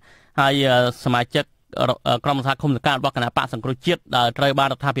6503នាក់ហើយសមាជិកក្រុមប្រឹក្សាឃុំសង្កាត់របស់គណៈបកសង្គ្រោះជាតិដែលត្រូវបាន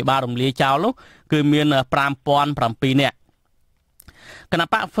រដ្ឋាភិបាលរំលាយចោលនោះគឺមាន5007នាក់គណៈ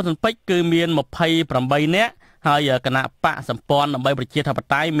បកហ្វុនពេជ្រគឺមាន28នាក់ហើយគណៈបកសម្ព័ន្ធដើម្បីប្រជាធិប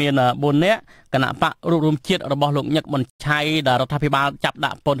តេយ្យមាន4នាក់គណៈបករួបរวมជាតិរបស់លោកញឹកមុនឆៃដែលរដ្ឋាភិបាលចាប់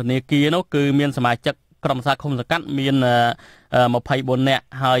ដាក់ពន្ធនាគារនោះគឺមានសមាជិកក្រុមប្រឹក្សាឃុំសង្កាត់មាន24នាក់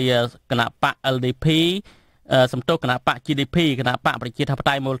ហើយគណៈបក LDP សំទោសគណៈបក GDP គណៈបកប្រជាធិប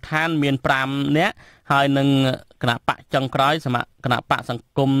តេយ្យមូលដ្ឋានមាន5នាក់ហើយនឹងគណៈបកចុងក្រោយគណៈបកសង្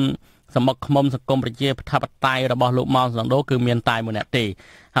គមសមុកខ្មុំសង្គមប្រជាធិបតេយ្យរបស់លោកម៉ោងសំដូគឺមានតែ1នាក់ទេ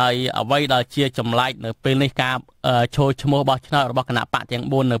ហើយអ្វីដែលជាចម្លែកនៅពេលនេះការចូលឈ្មោះបោះឆ្នោតរបស់គណៈបកទាំង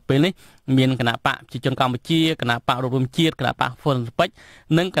4នៅពេលនេះមានគណៈបកប្រជាជនកម្ពុជាគណៈបករួមជាតិគណៈបកហ្វុនស្ពេច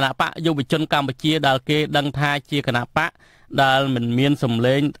និងគណៈបកយុវជនកម្ពុជាដែលគេដឹងថាជាគណៈបកដែលមិនមានសម្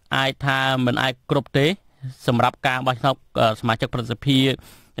លេងអាចថាមិនអាចគ្រប់ទេសម្រាប់ការបោះឆ្នោតសមាជិកប្រសិទ្ធិ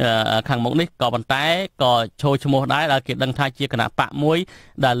ខាងមុខនេះក៏ប៉ុន្តែក៏ចូលឈ្មោះដែរដែលគេដឹងថាជាគណៈបកមួយ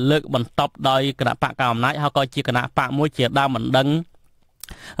ដែលលើកបន្ទប់ដោយគណៈបកកណ្ដាលអំណាចហើយក៏ជាគណៈបកមួយជាដើមមិនដឹង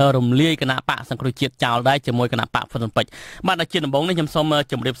រំលាយគណៈបកសង្គ្រោះជាតិចោលដែរជាមួយគណៈបកហ្វុនពេជ្របាទជាដំបូងនេះខ្ញុំសូម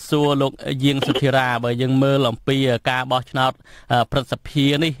ជម្រាបសួរលោកយាងសុធិរាបើយើងមើលអំពីការបោះឆ្នោតព្រឹទ្ធសភា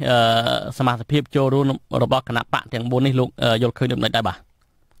នេះសមាជិកចូលរួមរបស់គណៈបកទាំង4នេះលោកយល់ឃើញដូចនេះដែរបាទ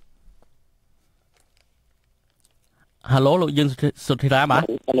ហៅលោកយើងសុធិរាបាទ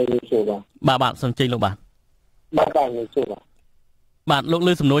បាទសូមជ័យលោកបាទបាទលោក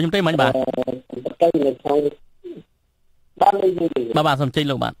លឺសំណួរខ្ញុំទេមិញបាទបាទសូមជ័យ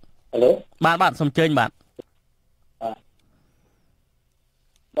លោកបាទបាទសូមជើញបាទ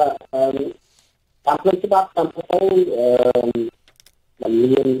តាមផ្លូវច្បាប់តាមផ្លូវมัน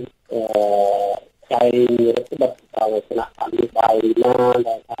មានចែករដ្ឋបတ်ដល់គណៈអនុបាយណា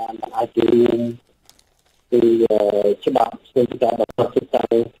ដែលថាมันអាចជារួមពីច្បាប់ស្តីការរបស់សិក្សា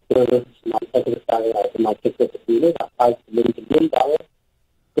ឬសមាជិកសមាជិកប្រតិនេះដាក់ឲ្យជំនាញដល់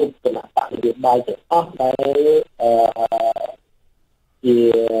គ្រប់គណៈបកនយោបាយទាំងអស់ដែលជា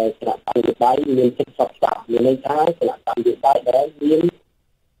គណៈបកនយោបាយមានសិទ្ធិស្របច្បាប់មានន័យថាគណៈបកនយោបាយដែលមាន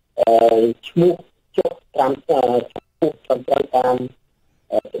ឈ្មោះចុះតាមឈ្មោះត្រឹមត្រូវតាម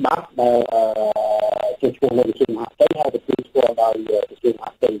ច្បាប់ដែលជាឈ្មោះនៃវិទ្យាមហាផ្ទៃហើយទទួលស្គាល់ដោយវិទ្យាមហា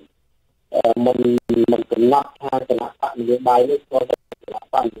ផ្ទៃមិនកំណត់ថាគណៈបកនយោបាយនេះក៏គណៈ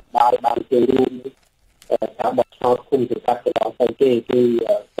បកនយោបាយបានចូលរួមការបោះឆ្នោតគុំសង្កាត់កន្លងទៅទេគឺ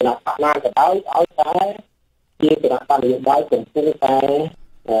គណៈបកណាក៏ដោយឲ្យតែជាគណៈបកនយោបាយកំពុងតែ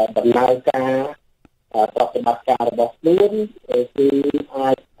ដំណើរការប្រតិបត្តិការរបស់ខ្លួនគឺអា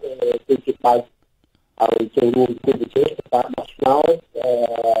ចគឺជាបើកឲ្យចូលរួមគុំវិជាការបោះឆ្នោត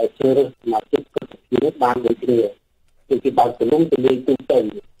ជ្រើសរើសសមាជិកប្រតិភិនបានដូចគ្នាគឺបើកទូលំទូលាយទូទៅ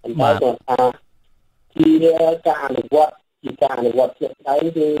ប៉ុន្តែគាត់ថាជាការអនុវត្តជាក់ស្ដែង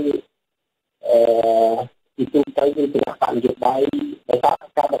គឺទីទូទៅគឺគណៈបកនយោបាយដែល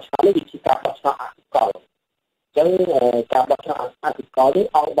ការបោះឆ្នោតនេះជាការបោះឆ្នោតអធិការអញ្ចឹងការបោះឆ្នោតអធិការនេះ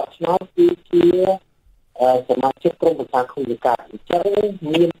អង្គបោះឆ្នោតគឺជាសមាជិកក្រុមប្រឹក្សាឃុំសង្កាត់អញ្ចឹង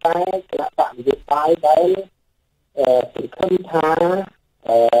មានតែគណៈបកនយោបាយដែលសង្ឃឹមថា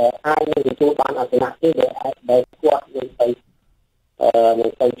អាចនឹងទទួលបានអត្ថនៈទេដែលគាត់នឹងទៅ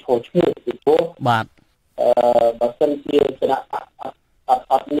ឈរឈ្មោះពីព្រោះបាទបើសិនជាគណៈបក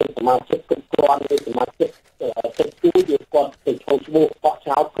អត់មានសមាជិកគ្រប់គ្រាន់ឬសមាជិកចិត្តគូយើងគាត់ទៅឈរឈ្មោះបោះឆ្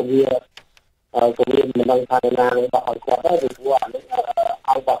នោតក៏វាមិនដឹងថាណានឹងបោះឲ្យគាត់ដែរព្រោះអានេះ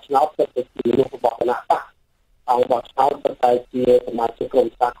អង្គបោះឆ្នោតទៅជាមនុស្សរបស់គណៈបកអង្គបោះឆ្នោតតែជាសមាជិកក្រុម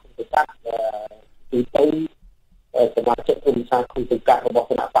ប្រឹក្សាឃុំសង្កាត់ទីទៅសមាជិកក្រុមប្រឹក្សាឃុំសង្កាត់របស់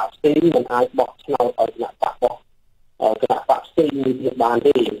គណៈបកផ្សេងមិនអាចបោះឆ្នោតឲ្យគណៈបករបស់គណៈបកផ្សេងនេះបាន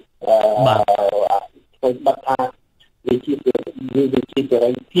ទេបាទធ្វើបាត់ថាវាជាសេ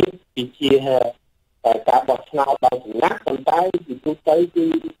រីភាពវាជាការបោះឆ្នោតដោយសំណាក់ប៉ុន្តែទីទូទៅគឺ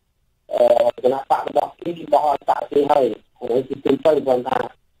គណៈបករបស់គេបោះឲ្យតាក់ទេហើយទីទូទៅគាត់ថា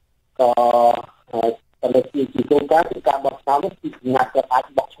ក៏តែជាគោលការណ៍គឺការបោះឆ្នោតនេះគឺគណៈក៏អាច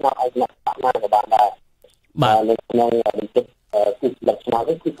បោះឆ្នោតឲ្យគណៈបកណាក៏បានដែរបាទនៅក្នុងបន្ទប់គូស្លឹកឆ្នោត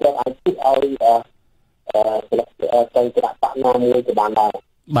នេះគឺគាត់អាចพูดឲ្យទៅគណៈបកណាមួយក៏បានដែរ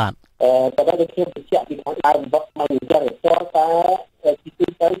បាទតែដល់ខ្ញុំបញ្ជាក់ពីខាងដើមរបស់មិនអញ្ចឹងតែទីទី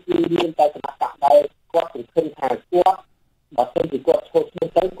ទៅគឺមានតែគណៈបកដែលគាត់សង្ឃឹមថាគាត់បើសិនជាគាត់ឈរឈ្មោះ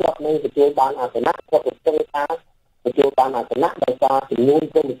ទៅគាត់នឹងទទួលបានអាសនៈគាត់សង្ឃឹមថាទទួលបានអាសនៈដោយសារចំនួន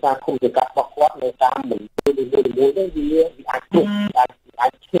ក្រុមប្រឹក្សាឃុំសង្កាត់របស់គាត់នៅតាមមន្ទីរនីមួយៗទៅវាអាចឈ្មោះអា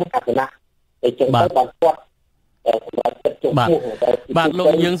ចឈ្មោះអាសនៈអញ្ចឹងទៅបានគាត់បាទលោក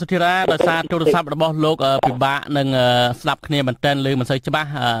យើងសុធិរាដោយសារទូរស័ព្ទរបស់លោកពិបាកនឹងស្ដាប់គ្នាមែនទែនឬមិនសូវច្បាស់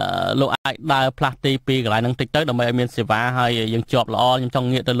លោកអាចដើរផ្លាស់ទីពីកន្លែងហ្នឹងតិចទៅដើម្បីឲ្យមានសេវាហើយយើងជាប់ល្អខ្ញុំចង់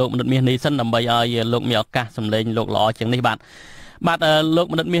ងាកទៅលោកមនិតមាសនេះសិនដើម្បីឲ្យលោកមានឱកាសសម្លេងលោកល្អជាងនេះបាទលោក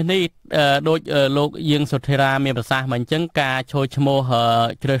មនិតមាសនេះដូចលោកយើងសុធិរាមានប្រសាសន៍មកអញ្ចឹងការចូលឈ្មោះ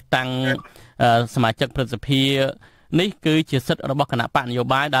ជ្រើសតាំងសមាជិកព្រឹទ្ធសភានេះគឺជាសិទ្ធិរបស់គណៈបកនយោ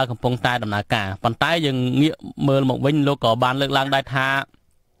បាយដែលកំពុងតែដំណើរការប៉ុន្តែយើងងាកមើលមកវិញលោកក៏បានលើកឡើងដែរថា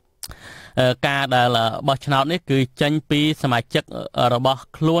ការដែលបោះឆ្នោតនេះគឺចេញពីសមាជិករបស់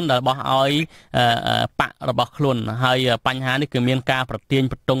ខ្លួនដែលបោះឲ្យបករបស់ខ្លួនហើយបញ្ហានេះគឺមានការប្រទាញ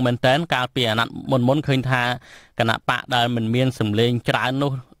ប្រទង់មែនតើកាលពីអាណត្តិមុនឃើញថាគណៈបកដែលមិនមានសម្លេងច្រើន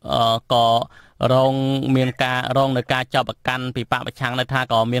នោះក៏រងមានការរងនៅការចាប់ប្រកាន់ពីបកប្រឆាំងនៅថា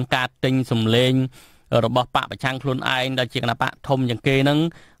ក៏មានការទិញសម្លេងរបស់បកប្រឆាំងខ្លួនឯងដែលជាគណៈបកធំជាងគេហ្នឹង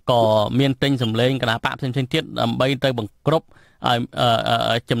ក៏មានទិញសម្លេងគណៈបកផ្សេងៗទៀតដើម្បីទៅបង្ក្រប់ឲ្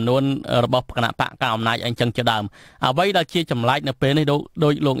យចំនួនរបស់គណៈបកកៅអំណាចអញ្ចឹងជាដើមអ្វីដែលជាចម្លែកនៅពេលនេះដោ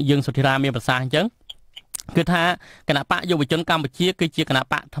យលោកយើងសុធិរាមានប្រសាសន៍អញ្ចឹងគឺថាគណៈបកយុវជនកម្ពុជាគឺជាគណៈ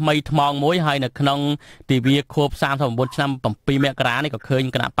បកថ្មីថ្មងមួយហើយនៅក្នុងទិវាខួប39ឆ្នាំ7មករានេះក៏ឃើញ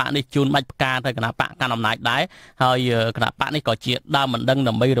គណៈបកនេះជូនបាច់ផ្កាទៅគណៈបកកណ្ដាលអំណាចដែរហើយគណៈបកនេះក៏ជាដើមមិនដឹង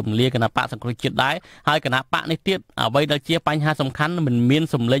ដើម្បីរំលាយគណៈបកសង្គ្រោះជាតិដែរហើយគណៈបកនេះទៀតអ្វីដែលជាបញ្ហាសំខាន់មិនមាន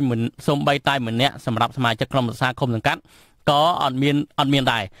សម្លេងសំបីតែម្នាក់សម្រាប់សមាជិកក្រុមប្រឹក្សាឃុំសង្កាត់ក៏អត់មាន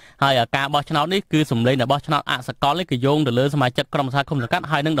ដែរហើយការបោះឆ្នោតនេះគឺសម្លេងរបស់ឆ្នោតអសកលនេះគឺយោងទៅលើសមាជិកក្រុមប្រឹក្សាឃុំសង្កាត់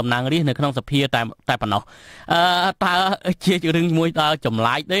ហើយនឹងតំណាងរាស្ត្រនៅក្នុងសភាតែប៉ុណ្ណោះតើជារឿងមួយដែលចម្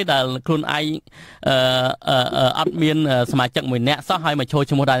លែកទេដែលខ្លួនឯងអត់មានសមាជិកមួយនាក់សោះហើយមកចូល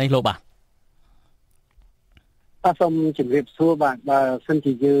ឈ្មោះដែរនេះលោកបាទសូមជម្រាបសួរបាទបើសិន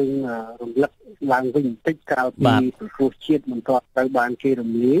ជាយើងរំលឹកឡើងវិញបន្តិចក្រោយពីសង្គ្រោះជាតិមិនទាន់ត្រូវបានគេ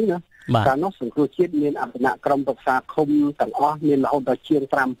រំលាយណាកាលនោះសង្គ្រោះជាតិមានអន្តរក្រុមប្រឹក្សាឃុំទាំងអស់មានរហូតដល់ជាង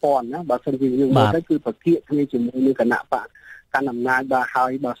 5000 ណាបើសិនជាយើងមើលទៅគឺប្រតិគ្នាជាមួយនឹងគណៈបកកណ្ដាលអំណាចបាទហើ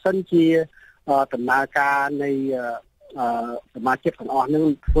យបើសិនជាដំណើរការនៃសមាជិកទាំងអស់នឹង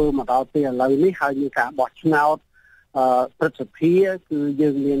ធ្វើមកដល់ពេលឥឡូវនេះហើយមានការបោះឆ្នោតព្រឹទ្ធសភាគឺយើ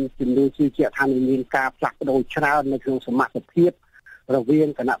ងមានជំនឿជឿជាក់ថានឹងមានការផ្លាស់ប្ដូរច្រើននៅក្នុងសមាជិកភាពរវាង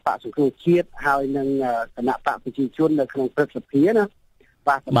គណៈបកសង្គ្រោះជាតិហើយនិងគណៈបកប្រជាជននៅក្នុងព្រឹទ្ធសភាណា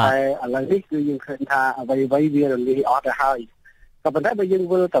បាទតែឥឡូវនេះគឺយើងឃើញថាអ្វីៗវារលាយអស់ទៅហើយក៏ប៉ុន្តែបើយើង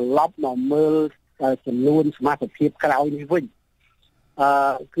វិលត្រឡប់មកមើលចំនួនសមាជិកភាពក្រោយនេះវិញ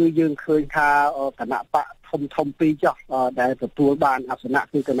គឺយើងឃើញថាគណៈបកធំពីរចុះដែលទទួលបានអាសនៈ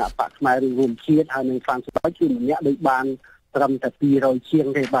គឺគណៈបកខ្មែររួមជាតិហើយនឹងសានសុខគឺម្នាក់ដូចបានត្រឹមតែ200ជាង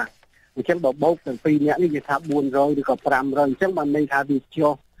ទេបាទអញ្ចឹងបើបូកទាំងពីរនាក់នេះគេថា400ឬក៏500អញ្ចឹងបានន័យថាវា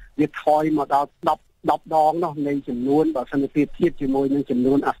ចុះវាថយមកដល់10ដងនោះនៃចំនួនបើសិនជាធៀបជាមួយនឹងចំ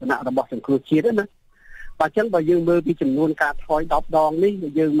នួនអាសនៈរបស់សង្គ្រោះជាតិណាបើអញ្ចឹងបើយើងមើលពីចំនួនការថយ10ដងនេះ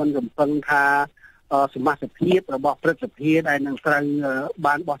យើងមិនរំពឹងថាសមាជិកភាពរបស់ព្រឹទ្ធសភាដែលនឹងត្រូវ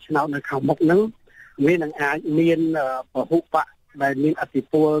បានបោះឆ្នោតនៅខាងមុខហ្នឹងវានឹងអាចមានពហុបកដែលមានអធិ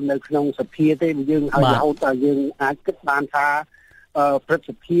បុលនៅក្នុងសភាទេយើងហើយរហូតដល់យើងអាចគិតបានថាព្រឹទ្ធ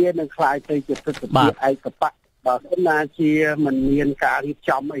សភានឹងក្លាយទៅជាព្រឹទ្ធសភាឯកបកបើសិនណាជាមិនមានការរៀប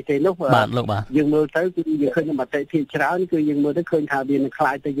ចំអីទេនោះយើងមើលទៅគឺយើងឃើញមតិភាគច្រើនគឺយើងមើលទៅឃើញថាវានឹងក្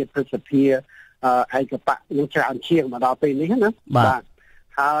លាយទៅជាព្រឹទ្ធសភាឯកបកនឹងច្រើនជាងមកដល់ពេលនេះណាបាទ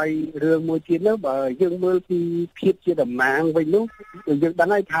ហើយរឿងមួយទៀតនោះបើយើងមើលពីភាពជាតំណាងវិញនោះយើងដឹង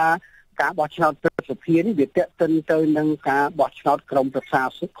ហើយថាការបោះឆ្នោតព្រឹទ្ធសភានេះវាទាក់ទិនទៅនឹងការបោះឆ្នោតក្រុមប្រឹក្សា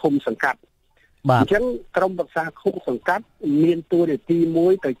ឃុំសង្កាត់អញ្ចឹងក្រុមប្រឹក្សាឃុំសង្កាត់មានតួនាទីមួ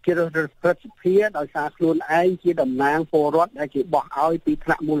យទៅជ្រើសរើសព្រឹទ្ធសភាដោយសារខ្លួនឯងជាតំណាងពលរដ្ឋដែលគេបោះឲ្យពីថ្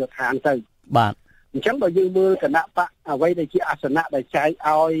នាក់មូលដ្ឋានទៅបាទអញ្ចឹងបើយើងមើលគណៈបកអ្វីដែលជាអាសនៈដែលចែក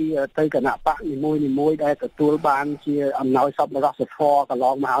ឲ្យទៅគណៈបកនីមួយៗដែលទទួលបានជាអំណោយសប្បុរសធម៌កន្ល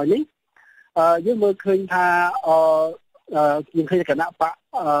ងមកហើយនេះយើងមើលឃើញថាយើងឃើញគណៈបក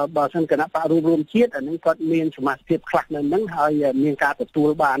បើសិនគណៈបករួមជាតិអានឹងគាត់មានសមាជិកភាពខ្លះនៅនឹងហើយមានការទទួល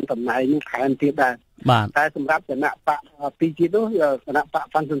បានតំណែងនោះថែមទៀតដែរតែសម្រាប់គណៈបកពីរទៀតនោះគណៈបក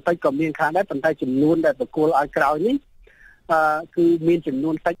ប៉ាន់សន្តិចក៏មានខ្លះដែរប៉ុន្តែចំនួនដែលប្រគល់ឲ្យក្រោយនេះគឺមានចំនួ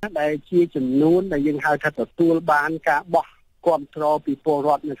នតិចដែលជាចំនួនដែលយើងហៅថាទទួលបានការបោះគ្រប់គ្រងពីពលរ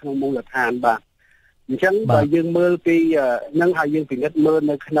ដ្ឋនៅក្នុងមូលដ្ឋានបាទអញ្ចឹងបើយើងមើលពីនឹងហើយយើងពិនិត្យមើល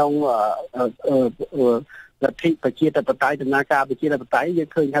នៅក្នុងលទ្ធិប្រជាធិបតេយ្យដំណើរការប្រជាធិបតេយ្យយើង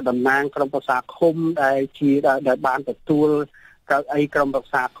ឃើញថាតំណាងក្រុមប្រឹក្សាឃុំដែលបានទទួលកៅអីក្រុមប្រឹ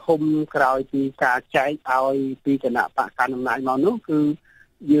ក្សាឃុំក្រោយពីការចែកឲ្យពីគណៈបកកណ្ដាលអំណាចមកនោះគឺ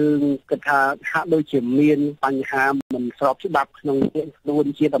យើងគិតថាហាក់ដូចជាមានបញ្ហាមិនស្របច្បាប់ក្នុងខ្លួន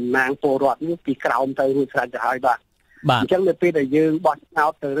ជាតំណាងពលរដ្ឋនេះពីក្រោមទៅរួចស្រេចទៅហើយបាទអញ្ចឹងនៅពេលដែលយើងបោះឆ្នោ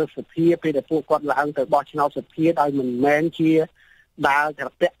តទៅរើសសភាពេលដែលពួកគាត់ឡើងទៅបោះឆ្នោតសភាដោយមិនមែនជាដើរក្រ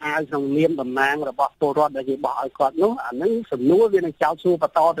ពាក់អាវក្នុងនាមតំណាងរបស់ពលរដ្ឋដែលគេបោះឲ្យគាត់នោះអានឹងសំណួរវានឹងចោទសួរប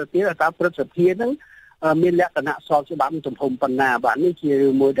ន្តទៅទៀតថាព្រឹទ្ធសភាហ្នឹងមានលក្ខណៈស្របច្បាប់ទំហំប៉ុណ្ណាបាទនេះជារឿ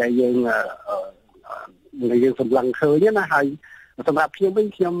ងមួយដែលយើងសម្លឹងឃើញណាហើយសម្រាប់ខ្ញុំវិញ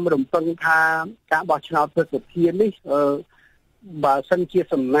ខ្ញុំរំពឹងថាការបោះឆ្នោតព្រឹទ្ធសភានេះបើសិនជា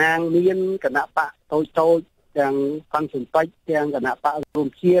សំណាងមានគណៈបកតូចទាំងកណ្ដាលសម្ពេចទាំងគណៈបករួម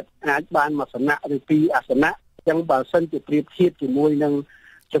ជាតិអាចបានមួយអាសនៈឬពីរអាសនៈអញ្ចឹងបើសិនជាប្រៀបធៀបជាមួយនឹង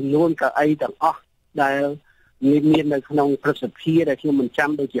ចំនួនកៅអីទាំងអស់ដែលមាននៅក្នុងប្រសិទ្ធភាពដែលខ្ញុំមិនចាំ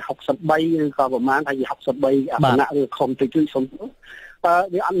ដូចជា63ឬក៏ប្រហែលថាជា63អាសនៈឬខំទៅជួយសុំ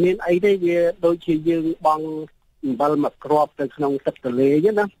វាអត់មានអីទេវាដូចជាយើងបងអំបិលមកគ្រាប់ទៅក្នុងទឹកទន្លេអញ្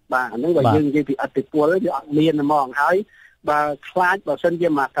ចឹងណាបាទអាហ្នឹងបើយើងនិយាយពីអតិពលវាអត់មានហ្មងហើយបើខ្លាចបើសិនជា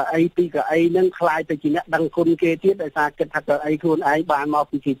មកកៅអីពីកៅអីហ្នឹងខ្លាចទៅជាអ្នកដឹងគុណគេទៀតដោយសារគិតថាកៅអីខ្លួនឯងបានមក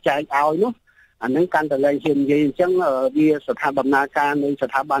ពីគេចែកឲ្យនោះអាហ្នឹងកាន់តែលែងហ៊ាននិយាយអញ្ចឹងវាស្ថាប័នដំណើរការនៃ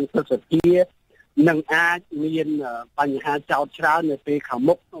ស្ថាប័នព្រឹទ្ធសភានឹងអាចមានបញ្ហាចោទច្រើននៅពេលខាង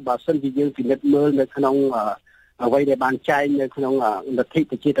មុខបើសិនជាយើងពិនិត្យមើលនៅក្នុងអ្វីដែលបានចែងនៅក្នុងលទ្ធិ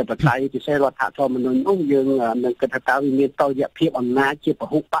ប្រជាធិបតេយ្យពិសេសរដ្ឋធម្មនុញ្ញនោះយើងនឹងគិតថាតើវាមានតុល្យភាពអំណាចជាព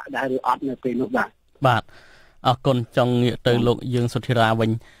ហុបកដែរឬអត់នៅពេលនោះបាទអរគុណចង់ងាកទៅលោកយើងសុធិរាវិ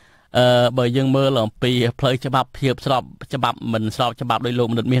ញបើយើងមើលអំពីផ្លូវច្បាប់ភាពស្របច្បាប់មិនស្របច្បាប់ដោយលោក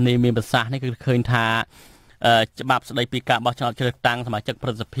មនិតមាសនេះមានប្រសាសន៍នេះគឺឃើញថាច្បាប់ស្តីពីការបោះឆ្នោតជ្រើសតាំងសមាជិកព្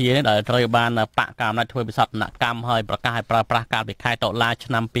រឹទ្ធសភានេះដែលត្រូវបានបកកណ្ដាលធ្វើវិសោធនកម្មហើយប្រកាសឲ្យប្រើប្រាស់កាលពីខែតុលា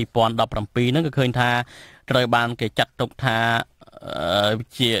ឆ្នាំ2017ហ្នឹងគឺឃើញថាត្រូវបានគេចាត់ទុកថា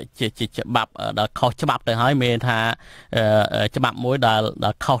ជាច្បាប់ដែលខុសច្បាប់ទៅហើយមានថាច្បាប់មួយដែល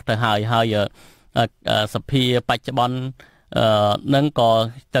ខុសទៅហើយសភាបច្ចុប្បន្ននឹងក៏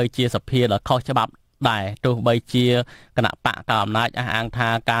ទៅជាសភាដែលខុសច្បាប់ដែរទោះបីជាគណៈបកកណ្ដាលអំណាចអះអាងថា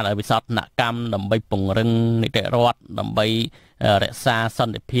ការវិសោធនកម្មដើម្បីពង្រឹងនីតិរដ្ឋដើម្បីរក្សាស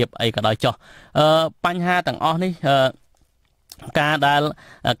ន្តិភាពអីក៏ដោយចុះបញ្ហាទាំងអស់នេះការដែល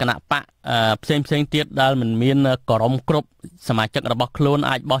គណៈបកផ្សេងទៀតដែលមិនមានក្រមគ្រប់សមាជិករបស់ខ្លួន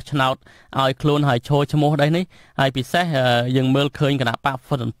អាចបោះឆ្នោតឲ្យខ្លួនហើយឈរឈ្មោះដែរនេះហើយពិសេសយើងមើលឃើញគណៈបកហ្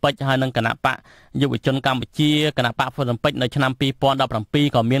វុតពេជ្រហើយនិងគណៈបកយុវជនកម្ពុជាគណៈបកហ្វុតពេជ្រនៅឆ្នាំ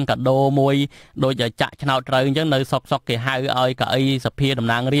2017ក៏មានកាដូមួយដូចចាក់ឆ្នោតត្រូវអញ្ចឹងនៅសុកគេហៅឲ្យកៅអីសភាតំ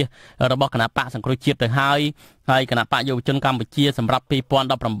ណាងរាស្ត្ររបស់គណៈបកសង្គ្រោះជាតិទៅហើយគណៈបកយុវជនកម្ពុជាសម្រាប់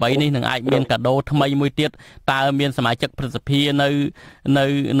2018នេះនឹងអាចមានកាដូថ្មីមួយទៀតតើមានសមាជិកព្រឹទ្ធសភា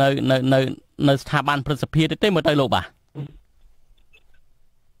នៅស្ថាប័នព្រឹទ្ធសភាទេមើលទៅលោកបាទ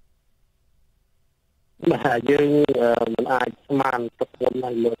យើងមិនអាចស្មានទុកមុន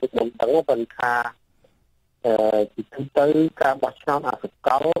ហើយលើទុកមុនទាំងប៉ុន្តែជាទូទៅការបោះឆ្នោតអសក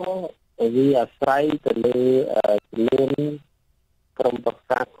លវាអាស្រ័យទៅលើចំនួនក្រុមប្រឹក្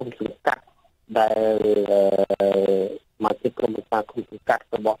សាគុំសង្កាត់ដែលមកជាក្រុមប្រឹក្សាគុំសង្កាត់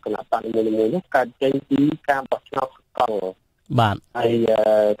របស់គណៈបកនីមួយៗនោះកើតចេញពីការបោះឆ្នោតសកលបាទហើយ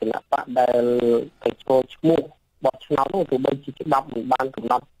គណៈបកដែលទៅចូលឈ្មោះបោះឆ្នោតនោះទោះបីជាច្បាប់មិនបានកំ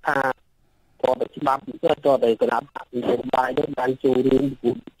ណត់ថាតើច្បាប់ទៅតើគណៈបកនយោបាយនោះបានចូលរួមប្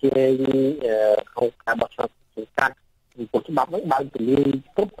រជែងក្នុងការបោះឆ្នោតសង្កាត់ពីច្បាប់នោះបានពលាយ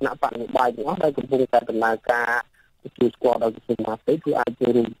គ្រប់គណៈបកនយោបាយទាំងអស់ដែលកំពុងតែដំណើរការជួយស្គាល់ដល់ក្រសួងមហាផ្ទៃគឺអាចចូល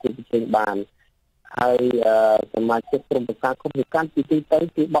រួមប្រជែងបានហើយសមាជិកក្រុមប្រឹក្សាគុំសង្កាត់ពីទីទៅ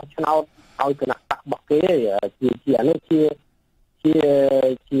គឺបោះឆ្នោតឲ្យគណៈបករបស់គេជាអានោះជា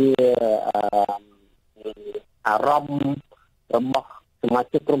អារម្មណ៍របស់សមា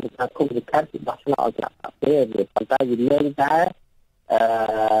ជិកក្រុមប្រឹក្សាគុំសង្កាត់ពីបោះឆ្នោតឲ្យគណៈបកគេប៉ុន្តែវាលែងតែ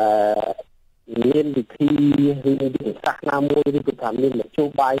មានវិធីឬវិធីសាស្ត្រណាមួយឬក៏ថាមានមធ្យោ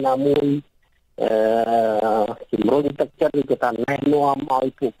បាយណាមួយជំរុញទឹកចិត្តឬក៏ថាណែនាំឲ្យ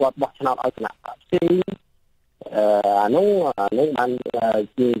ពួកគាត់បោះឆ្នោតឲ្យគណៈបកផ្សេងអានោះបាន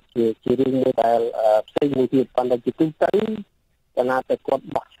ជារឿងមួយដែលផ្សេងមួយទៀតប៉ុន្តែជាទូទៅគណៈតែគាត់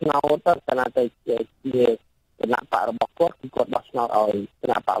បោះឆ្នោតទៅគណៈតែជាគណៈបករបស់គាត់គឺគាត់បោះឆ្នោតឲ្យគ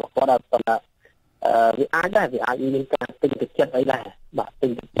ណៈបករបស់គាត់តែប៉ុន្តែវាអាចមានការទិញទឹកចិត្តអីដែរបាទទិ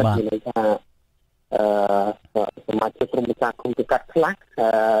ញទឹកចិត្តនិយាយថាសមាជិកក្រុមប្រឹក្សាគុំសង្កាត់ខ្លះ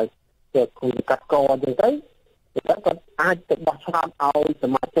ជាគុំសង្កាត់កអញ្ចឹងទៅគាត់អាចទៅបោះឆ្នោតឲ្យស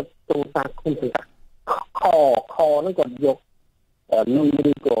មាជិកក្រុមប្រឹក្សាគុំសង្កាត់ខហ្នឹងគាត់យកនុយ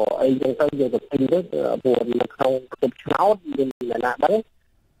ឬក៏អីចឹងទៅយកទៅទិញទៅព្រោះនៅក្នុងប្រតិបត្តិឆ្នោតមានអ្នកណាដឹង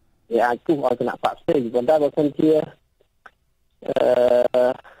វាអាចគូសឲ្យគណៈបកផ្សេងប៉ុន្តែបើសិនជា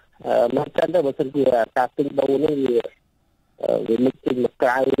មកចឹងទៅបើសិនជាការទិញដូរនេះវាមិនទិញមកក្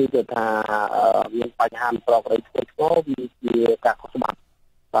រៅឬក៏ថាមានបញ្ហាប្រកបដោយធ្វើឆ្ងល់វាជាការខុសច្បាប់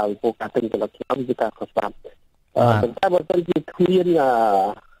បើពួកការទិញផលិតឆ្នាំគឺការខុសច្បាប់ប៉ុន្តែបើសិនជាគ្មាន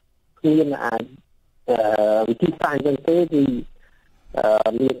អាចវិធីសាស្ត្រអញ្ចឹងទេគឺ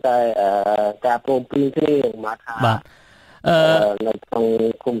មានតែការព្រមព្រៀងគ្នាមកថានៅក្នុង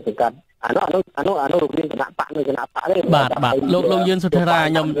គុំសង្កាត់អានោះរូបរាងគណៈបកនៅគណៈបកទេបាទលោកយឿនសុធិរា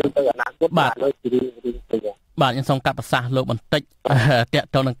ខ្ញុំទៅអនាគតបាទនៅជារឿងទៅបាទខ្ញុំសូមកាត់ប្រសាសន៍លោកបន្តិចតកត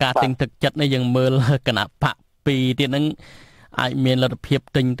ទៅនឹងការទិញទឹកចិត្តនេះយើងមើលគណៈបកពីរទៀតហ្នឹង អាចមានលទ្ធភាព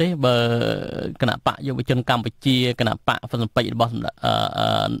ទិញទេបើគណៈបកយុវជនកម្ពុជាគណៈបកហ្វុនស៊ុនពេជ្ររបស់សម្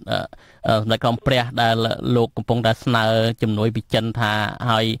ដេចក្រមព្រះដែលលោកកំពុងតែស្នើជំនួយពីចិនថា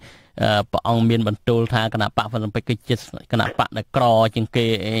ហើយព្រះអង្គមានបន្ទូលថាគណៈបកហ្វុនស៊ុនពេជ្រគឺជាគណៈបកដែលក្រជាងគេ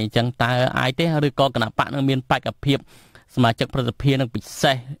អញ្ចឹងតើអាចទេឬក៏គណៈបកនឹងមានបេក្ខភាពសមាជិកប្រសិទ្ធភាពនឹងពិ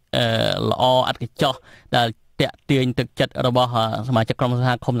សេសល្អឥតខ្ចោះដែលតាក់ទាញទឹកចិត្តរបស់សមាជិកក្រុមសហ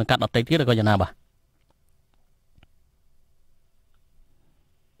គមន៍សង្កាត់ដទៃទៀតឬក៏យ៉ាងណាបាទ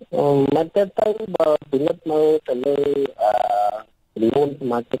មិនទៅបើពិនិត្យមើលទៅលើចំនួនស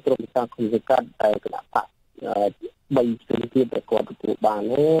មាជិកក្រុមសហគមន៍សង្កាត់ដែលគណៈបក3ផ្សេងទៀតដែលគាត់ទទួលបាន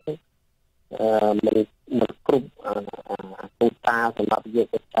នេះមិនគ្រប់គោលការណ៍សម្រាប់យក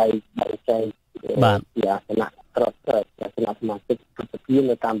ទៅចែកបែងចែកជាអាសនៈក្រត់អាសនៈសមាជិកប្រសិទ្ធភាព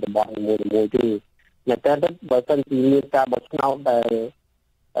នៅតាមតំបន់មួយទេតែតែបើសិនជាមានការបោះឆ្នោតដែល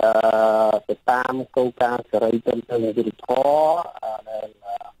ទៅតាមគោលការណ៍សេរីត្រឹមត្រូវយុត្តិធម៌ដែល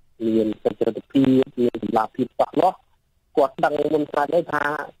មានសិទ្ធិរដ្ឋភាពមានសម្រាប់ភាពច្បាស់លាស់គាត់ដឹងមុនស្រាប់ថា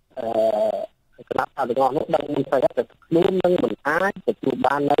គណៈបកទាំងអស់នោះដឹងមុនស្រាប់តែខ្លួននឹងមិនអាចទទួល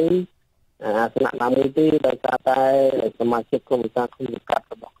បាននៅអាសនៈណាមួយទេដោយសារតែសមាជិកក្រុមសហគមន៍សង្កាត់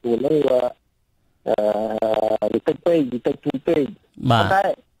របស់ខ្លួននឹងវាតិចពេកបាទតែ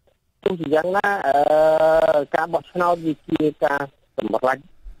ទោះជាយ៉ាងណាការបោះឆ្នោតវាជាការសម្រេច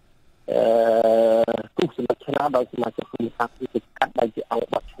គូសសម្រាប់ឆ្នោតដោយសមាជិកក្រុមសហគមន៍សង្កាត់ដែលជាអង្គ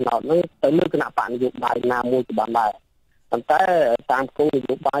បោះឆ្នោតនោះទៅលើគណៈបកនយោបាយណាមួយក៏បានដែរប៉ុន្តែតាមគោលន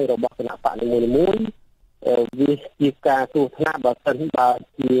យោបាយរបស់គណៈបកនីមួយៗវាជាការទស្សនៈបើសិនបើ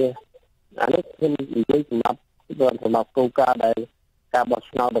ជាអានេះខ្ញុំនិយាយសម្រាប់គោលការណ៍ដែលការបោះ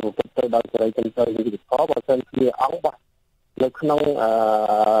ឆ្នោតដែលប្រព្រឹត្តទៅដោយសេរីត្រឹមត្រូវយុត្តិធម៌បើសិនជាអង្គបោះនៅក្នុង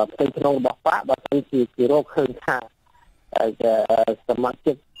ផ្ទៃក្នុងរបស់បកបើសិនជាគេរកឃើញថាសមា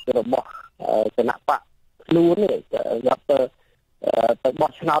ជិករបស់គណៈបកខ្លួននេះយកទៅបោះ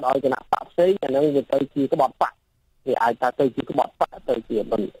ឆ្នោតឲ្យគណៈបកផ្សេងអានឹងវាទៅជាក្បត់បកវាអាចថាទៅជាក្បត់បកទៅជា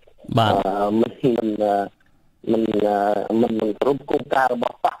មិនគ្រប់គោលការណ៍រប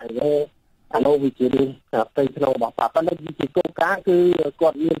ស់បកហ្នឹងអានោះវាជារឿងផ្ទៃក្នុងរបស់បកប៉ុន្តែវាជាគោលការណ៍គឺគា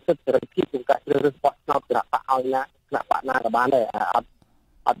ត់មានសិទ្ធិសេរីភាពក្នុងការជ្រើសរើសបោះឆ្នោតគណៈបកឲ្យណាគណៈបកណាក៏បានដែរ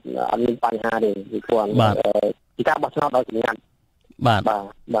អត់មានបញ្ហាទេគឺគាត់ជាការបោះឆ្នោតដោយសញ្ញាបាទ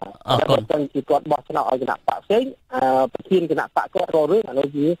អរគុណចឹងជាគាត់បោះឆ្នោតឲ្យគណៈបកផ្សេងប្រធានគណៈបកគាត់រករឿងអានោះ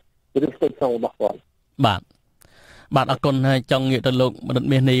ជារឿងផ្ទៃក្នុងរបស់គាត់បាទអរគុណហើយចង់ងាកទៅលោកមនិត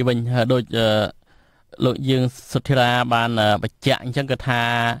មាសនេះវិញដូចលោកយើងសុធិរាបានបញ្ជាក់អញ្ចឹងគឺថា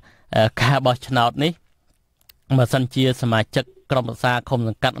ការបោះឆ្នោតនេះបើសិនជាសមាជិកក្រុមប្រឹក្សាឃុំស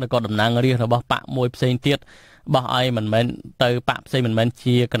ង្កាត់ឬក៏តំណាងរាស្ត្ររបស់បកមួយផ្សេងទៀតបោះឲ្យមិនមែនទៅបកផ្សេងមិនមែន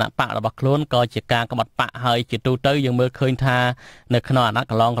ជាគណៈបករបស់ខ្លួនក៏ជាការក្បត់បកហើយជាទូទៅយើងមើលឃើញថានៅក្នុងអាណត្តិ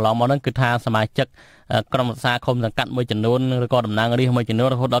កន្លងមកហ្នឹងគឺថាសមាជិកក្រុមប្រឹក្សាឃុំសង្កាត់មួយចំនួនឬក៏តំណាងរាស្ត្រមួយចំនួន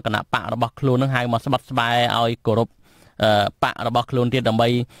រហូតដល់គណៈបករបស់ខ្លួនហ្នឹងហៅមកស្បាត់ស្បែឲ្យគោរពបករបស់ខ្លួនទៀតដើម្បី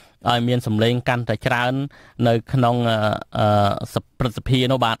ឲ្យមានសម្លេងកាន់តែច្រើននៅក្នុងប្រសិទ្ធភាព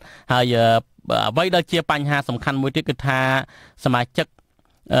នោះបាទហើយអ្វីដែលជាបញ្ហាសំខាន់មួយទៀតគឺថាសមាជិក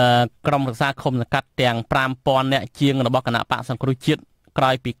ក្រុមរក្សាឃុំសង្កាត់ទាំង 5000 នាក់ជាងរបស់គណៈបកសង្គ្រោះជាតិក្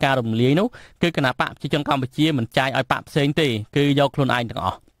រោយពីការរំលាយនោះគឺគណៈបកប្រជាជនកម្ពុជាមិនចាយឲ្យបកផ្សេងទេគឺយកខ្លួនឯងទាំងអ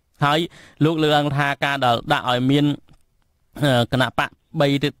ស់ហើយលោកលើកឡើងថាការដាក់ឲ្យមានគណៈបក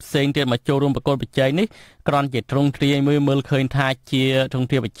3ទៀតផ្សេងទៀតមកចូលរួមប្រកួតប្រជែងនេះគ្រាន់ជាទ្រង់ទ្រាយមើលឃើញថាជាទ្រង់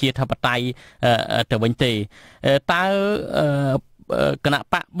ទ្រាយប្រជាធិបតេយ្យទៅវិញទេតើគណៈ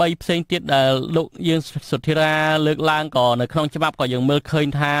បក3ផ្សេងទៀតដែលលោកយើងសុធិរាលើកឡើងក៏នៅក្នុងច្បាប់ក៏យើងមើលឃើញ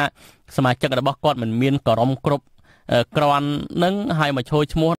ថាសមាជិករបស់គាត់មិនមានក្រមគ្រប់គ្រាន់នឹងហើយមកចូល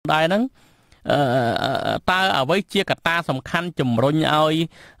ឈ្មោះដែរហ្នឹងតើអ្វីជាកត្តាសំខាន់ជំរុញឲ្យ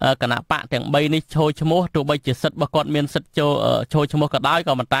គណៈបកទាំង3នេះចូលឈ្មោះទោះបីជាសិទ្ធិរបស់គាត់មានសិទ្ធិចូលឈ្មោះក៏ដោយ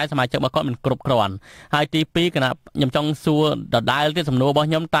ក៏ប៉ុន្តែសមាជិករបស់គាត់មិនគ្រប់គ្រាន់ហើយទី2គណៈខ្ញុំចង់សួរដដែលទៀតសំណួររបស់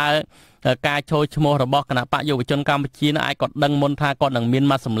ខ្ញុំតើការចូលឈ្មោះរបស់គណៈបកយុវជនកម្ពុជានោះអាចគាត់ដឹងមុនថាគាត់នឹងមាន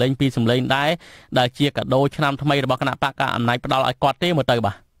មកសម្លេងពីសម្លេងដែរដែលជាកាដូឆ្នាំថ្មីរបស់គណៈបកការអំណាចផ្ដល់ឲ្យគាត់ទេមើលទៅ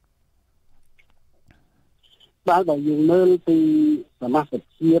បាទបើយើងមើលពីសមាជិក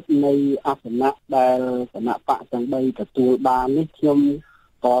ជាតិនៃអាសនៈដែលគណៈបកទាំង3ទទួលបាននេះខ្ញុំ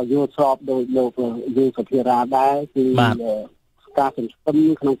ក៏យល់ស្របដោយលោកយើងសុភារាដែរគឺការសង្ឃឹម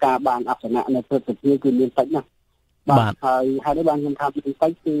ក្នុងការបានអាសនៈនៅព្រឹទ្ធសភាគឺមានតិចណាស់បាទហើយហើយនេះបានខ្ញុំថាពីតិច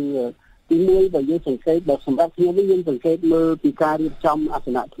គឺទី1បើយើងសង្កេតបើសម្រាប់ខ្ញុំនេះយើងសង្កេតមើលពីការរៀបចំអាស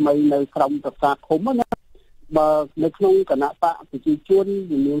នៈថ្មីនៅក្រុមប្រឹក្សាឃុំណាបើនៅក្នុងគណៈបកប្រជាជន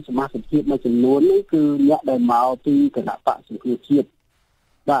មានសមាជិកភាពមួយចំនួននេះគឺអ្នកដែលមកពីគណៈបកសង្គ្រោះជាតិ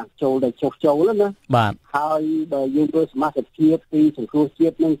បាទចូលតែចុះចូលណាបាទហើយបើយើងធ្វើសមាជិកជាតិពីសង្គ្រោះជា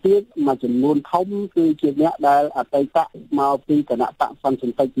តិនឹងទៀតមួយចំនួនធំគឺជាអ្នកដែលអតីតមកពីគណៈបកសន្តិស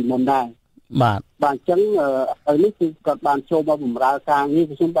ង្គមពីមុនដែរបាទអញ្ចឹងឥឡូវនេះគឺគាត់បានចូលមកបម្រើការងារ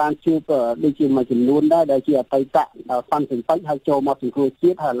ខ្ញុំបានជួបដូចជាមួយចំនួនដែរដែលជាអតីតសន្តិសង្គមហើយចូលមកសង្គ្រោះជា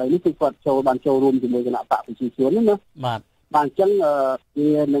តិហើយឥឡូវនេះគឺគាត់បានចូលរួមជាមួយគណៈបកប្រជាជនណាបាទអញ្ចឹង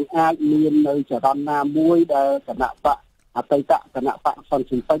វានឹងអាចមាននៅចរន្តណាមួយដែលគណៈបកអតីតគណៈបកសន្តិ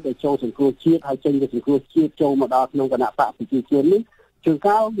សង្គមដែលចូលសង្គ្រោះជាតិហើយចេញទៅសង្គ្រោះជាតិចូលមកដល់ក្នុងគណៈបកប្រជាជននេះជួន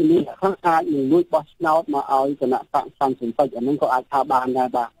កាលវាមានអាចនឹងលួចបោះឆ្នោតមកឲ្យគណៈបកសន្តិសង្គមអានឹងក៏អាចថាបានដែរ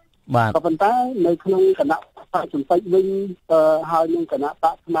បាទក៏ប៉ុន្តែនៅក្នុងគណៈបកចំពេចវិញហើយនឹងគណៈប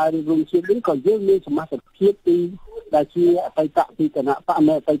កខ្មែររួមជាតិវិញក៏យើងមានសមាជិកភាពពីដែលជាអតីតពីគណៈបក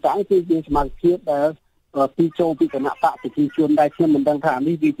នៅអតីតគឺមានសមាជិកភាពដែលពីចូលពីគណៈបកប្រជាជនដែលខ្ញុំមិនដឹងថា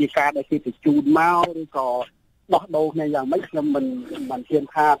នេះវាជាការដែលគេបញ្ជូនមកឬក៏ដោះដូរគ្នាយ៉ាងម៉េចខ្ញុំមិនហ៊ាន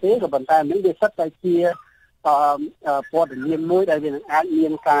ថាទេក៏ប៉ុន្តែនេះវាសិតតែជាព័ត៌មានមួយដែលវានឹងអាចមា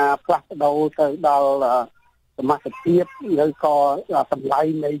នការផ្លាស់ប្ដូរទៅដល់សមាជិកភាពឬក៏តម្លៃ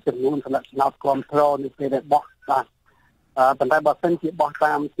នៃចំនួនស្លឹកឆ្នោតគ្រប់គ្រងនៅពេលដែលបោះបាទប៉ុន្តែបើសិនជាបោះ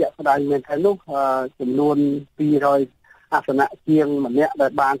តាមជាក់ស្ដែងមែនទេនោះចំនួន200អាសនៈជាងម្នាក់ដែ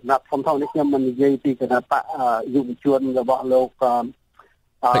លបានសម្រាប់ធំនេះខ្ញុំមិននិយាយពីគណៈបកយុវជនរបស់លោក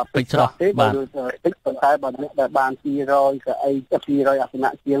ពេជ្រទេបាទប៉ុន្តែបើអ្នកដែលបាន200ក៏អី200អាស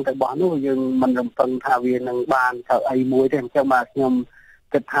នៈជាងទៅបោះនោះយើងមិនរំពឹងថាវានឹងបានទៅអីមួយទេអញ្ចឹងបាទខ្ញុំ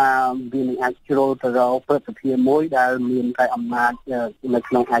គិតថាវានឹងអាចជ្រុលទៅរកព្រឹទ្ធសភាមួយដែលមានតែអំណាចនៅ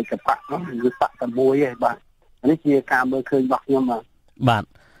ក្នុងឯកបកនោះឬបកតែមួយឯងបាទនេះជាការមើលឃើញរបស់ខ្ញុំបាទ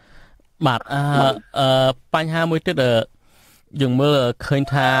បញ្ហាមួយទៀតយើងមើលឃើញ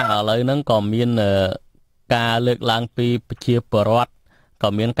ថាឥឡូវហ្នឹងក៏មានការលើកឡើងពីប្រជាពលរដ្ឋក៏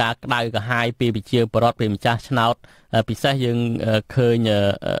មានការក្តៅក្រហាយពីប្រជាពលរដ្ឋពីម្ចាស់ឆ្នោតពិសេសយើងឃើញ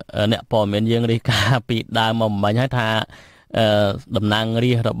អ្នកព័ត៌មានយើងរាយការណ៍ពីដើមមកមិញហើយថាតំណាង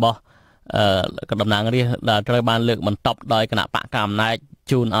រាស្ត្ររបស់តំណាងរាស្ត្រដែលត្រូវបានលើកបន្ទប់ដោយគណៈបកកណ្ដាលអំណាច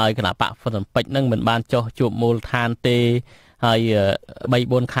ជូនឲ្យគណៈបកហ្វុនស៊ិនពេជ្រនឹងមិនបានចុះជួបមូលដ្ឋានទេហើយ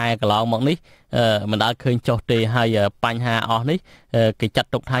 3-4 ខែកន្លងមកនេះមិនដែលឃើញចុះទេហើយបញ្ហាអស់នេះគេចាត់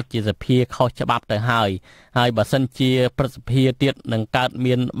ទុកថាជាសភាខុសច្បាប់ទៅហើយបើសិនជាព្រឹទ្ធសភាទៀតនឹងកើត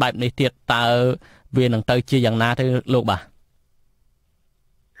មានបែបនេះទៀតតើវានឹងទៅជាយ៉ាងណាទៅលោកបាទ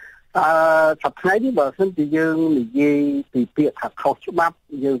សប្តាហ៍នេះបើសិនជាយើងនិយាយពីពាក្យថាខុសច្បាប់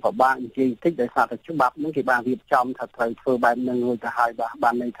យើងក៏បាននិយាយតិចដោយសារតែច្បាប់ហ្នឹងគេបានរៀបចំថាត្រូវធ្វើបែបហ្នឹងរួចទៅហើយ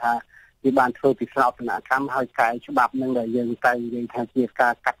បានន័យថាវាបានធ្វើពីស្របគណៈកម្មហើយកែច្បាប់នឹងដែលយើងតែនិយាយថាជាកា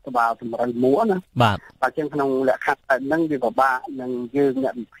រកាត់ក្បាលតម្រូវមួណាបាទអញ្ចឹងក្នុងលក្ខខណ្ឌតែនឹងវាពិបាកនឹងយើងអ្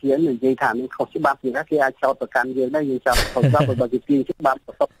នកវិភាគនិយាយថានឹងខុសច្បាប់គេអាចចោទប្រកាន់យើងដែរយើងចោទខុសច្បាប់បើគេពីច្បាប់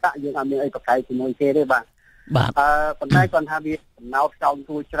ប្រសពតាយើងអត់មានអីប្រកែកជាមួយគេទេបាទប៉ុន្តែគាត់ថាវាកំណោតចោល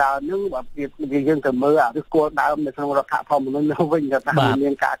ទួច្រើននឹងបើវាយើងទៅមើលអាឬគោលដៅនៅក្នុងរដ្ឋធម្មនុញ្ញនោះវិញថាមា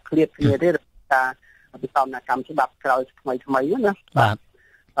នការឃ្លាតគ្នាទេការពិសោធនកម្មច្បាប់ក្រោយថ្មីណាបាទ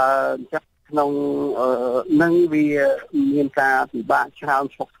អញ្ចឹងក្នុងនឹងវាមានការពិបាកច្រើន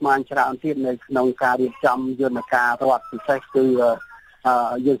ស្មុគស្មាញច្រើនទៀតនៅក្នុងការរៀបចំយន្តការរដ្ឋពិសេសគឺ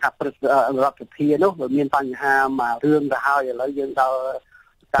យើងថារដ្ឋសភានោះវាមានបញ្ហាមួយរឿងទៅហើយឥឡូវយើងដល់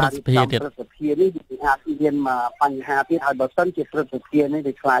ការរៀបចំព្រឹទ្ធសភានេះវាអាចមានបញ្ហាទៀតហើយបើសិនជាព្រឹទ្ធសភានេះ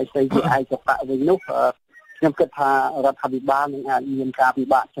វាខ្លាយទៅជាឯកបកវិញនោះខ្ញុំគិតថារដ្ឋាភិបាលនឹងអាចមានការពិ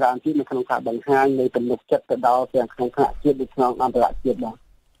បាកច្រើនទៀតនៅក្នុងការបង្ហាញនៃទំនុកចិត្តទៅដល់ទាំងក្នុងថ្នាក់ជាតិនិងក្នុងអន្តរជាតិ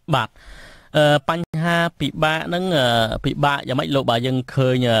បាទបញ្ហាពិបាកហ្នឹងពិបាកយ៉ាងម៉េចលោកបើយើងឃើ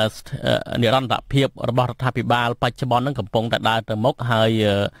ញនិរន្តរភាពរបស់រដ្ឋាភិបាលបច្ចុប្បន្នហ្នឹងកំពុងតែដើរទៅមុខហើយ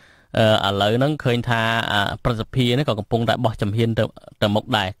ឥឡូវហ្នឹងឃើញថាប្រសិទ្ធភាពនេះក៏កំពុងតែបោះជំហានទៅមុខ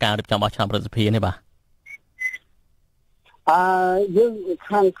ដែរការរៀបចំបោះឆ្នោតប្រសិទ្ធភាពនេះបាទយើង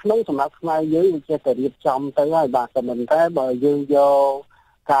ខាងក្នុងសម្រាប់ខ្មែរយើងវាចេះតែរៀបចំទៅហើយបាទតែមិនតែបើយើងយក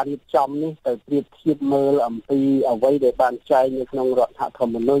ការរៀបចំនេះទៅប្រៀបធៀបមើលអំពីអ្វីដែលបានចែងនៅក្នុងរដ្ឋធ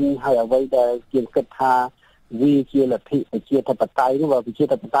ម្មនុញ្ញហើយអ្វីដែលជាគិតថាវាជាលទ្ធិប្រជាធិបតេយ្យនោះបើប្រជា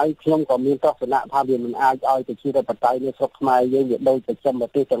ធិបតេយ្យខ្ញុំក៏មានទស្សនៈថាវាមិនអាចឲ្យប្រជាធិបតេយ្យនៅស្រុកខ្មែរយើងវាដូចប្រចាំប្រ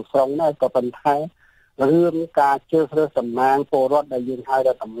ទេសទាំងស្រុងដែរក៏ប៉ុន្តែរឿងការជ្រើសរើសតំណាងពលរដ្ឋដែលយើងហៅ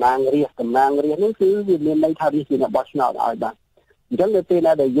ថាតំណាងរាស្ត្រនេះគឺវាមានន័យថាវាជាអ្នកបោះឆ្នោតឲ្យបាទអញ្ចឹងនៅពេល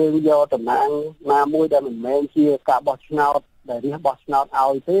ណាដែលយើងយកតំណាងណាមួយដែលមិនមែនជាការបោះឆ្នោតដែលរាស្ត្របោះឆ្នោតឲ្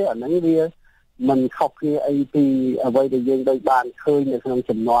យទេអាហ្នឹងវាមិនខុសគ្នាអីពីអ្វីដែលយើងដូចបានឃើញនៅក្នុង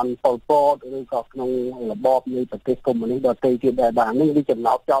ចំនួនប៉ុលពតឬក៏ក្នុងរបបនៃប្រទេសកុម្មុយនីសដទៃទៀតដែរបាទនេះវាចំ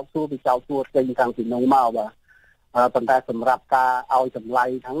ណោទចោលសួរពីចោលសួរចេញតាំងពីនោះមកបាទប៉ុន្តែសម្រាប់ការឲ្យតម្លៃ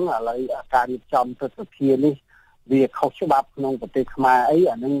ហ្នឹងឥឡូវការរៀបចំព្រឹទ្ធសភានេះ វាខុសច្បាប់ក្នុងប្រទេសខ្មែរអី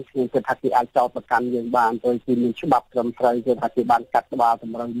អានឹងខ្ញុំគិតថាគេអាចចោទប្រកាន់យើងបានព្រោះគេមានច្បាប់ត្រឹមត្រូវគឺថាគេបានកាត់ក្បាលត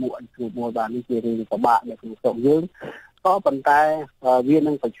ម្រូវមួកអីគ្រប់មួយបាននេះជារឿងពិបាកនៅក្នុងស្រុកយើងក៏ប៉ុន្តែវា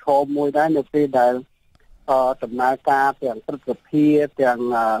នឹងប្រឈមមួយដែរនៅពេលដែលដំណើរការទាំងព្រឹទ្ធសភាទាំង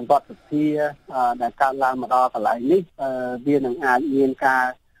រដ្ឋសភាដែលកើតឡើងមកដល់កន្លែងនេះវានឹងអាចមានការ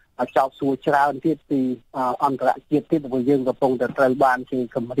ចោទសួរច្រើនទៀតពីអន្តរជាតិទៀតព្រោះយើងកំពុងតែត្រូវបានជា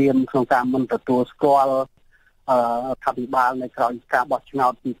គម្រាមក្នុងការមិនទទួលស្គាល់រដ្ឋាភិបាលនៅក្រៅការបោះឆ្នោ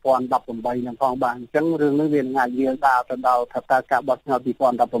ត2018នឹងផងបាទអញ្ចឹងរឿងនេះវានឹងអាចវាដើរទៅដល់ថាតើការបោះឆ្នោត2018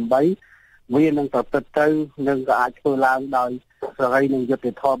វានឹងប្រព្រឹត្តទៅនឹងក៏អាចធ្វើឡើងដោយសេរីនិងយុត្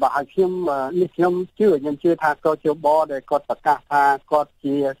តិធម៌បាទហើយខ្ញុំជឿថាកជបដែលគាត់ប្រកាសថាគាត់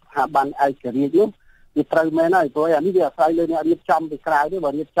ជាស្ថាប័នឯករាជ្យនោះវាត្រូវមែនហើយព្រោះអានេះវាអាស្រ័យលើអ្នករៀបចំពីក្រៅទេបើ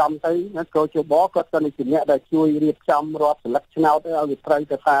រៀបចំទៅកជបគាត់ក៏ជាអ្នកដែលជួយរៀបចំរាប់សិលឹកឆ្នោតឲ្យវាត្រូវ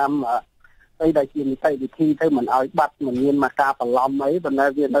ទៅតាមអីដែលជានីតិវិធីទៅមិនឲ្យបាត់មិនមានមកការបន្លំអីប៉ុន្តែ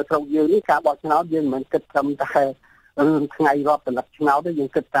វានៅក្នុងយើងនេះការបោះឆ្នោតយើងមិនគិតត្រឹមតែរឿងថ្ងៃរាប់សិលឹកឆ្នោតទេយើង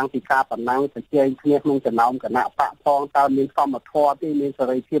គិតតាំងពីការប្រណាំងប្រជែងគ្នាក្នុងចំណោមគណៈបកផងតើមានសមត្ថភាពទេមានសេ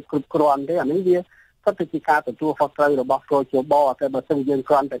រីភាពគ្រប់គ្រាន់ទេអានេះវាសិទ្ធិជាការទទួលខុសត្រូវរបស់កជបតែបើសិនយើង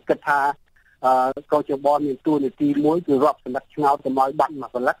គ្រាន់តែគិតថាកជបមានតួនាទីមួយគឺរាប់សិលឹកឆ្នោតទៅមកបាត់មក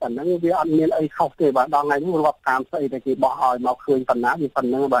សិលឹកអាហ្នឹងវាអត់មានអីខុសទេបាទដល់ថ្ងៃនេះរាប់តាមស្អីដែលគេបោះឲ្យមកឃើញប៉ុណ្ណាវាប៉ុណ្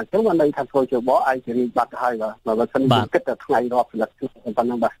ណឹងបាទអញ្ចឹងមិនន័យថាកជបឯករាជ្យបាត់ហើយបាទបើសិនយើងគិតតែថ្ងៃរាប់សិលឹកប៉ុណ្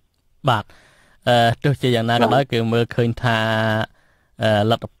ណឹងបាទទោះជាយ៉ាងណាក៏ដោយគឺមើលឃើញថា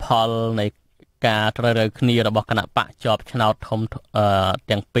លទ្ធផលនៃការត្រូវរើគ្នារបស់គណៈបកជាប់ឆ្នោតធំ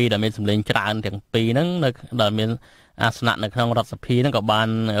ទាំងពីរដែលមានសម្លេងច្រើនទាំងពីរហ្នឹងនៅដែលមានអាសនៈនៅក្នុងរដ្ឋសភាហ្នឹងក៏បាន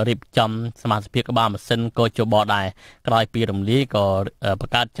រៀបចំសមាជិកក្បាលម៉ាស៊ីនកោជបដែរក្រោយពីរំលាយក៏ប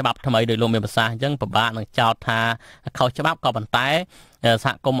ង្កើតច្បាប់ថ្មីដោយលោកមានប្រសាសន៍អញ្ចឹងពិបាកនឹងចោទថាខុសច្បាប់ក៏ប៉ុន្តែស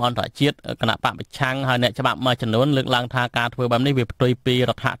ហគមន៍អន្តរជាតិគណៈបកប្រឆាំងហើយអ្នកច្បាប់មួយចំនួនលើកឡើងថាការធ្វើបែបនេះវាផ្ទុយពី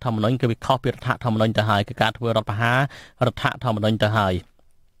រដ្ឋធម្មនុញ្ញគឺវាខុសពីរដ្ឋធម្មនុញ្ញទៅហើយគឺការធ្វើរដ្ឋប្រហាររដ្ឋធម្មនុញ្ញទៅហើយ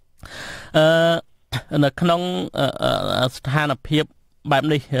នៅក្នុងស្ថានភាពបែប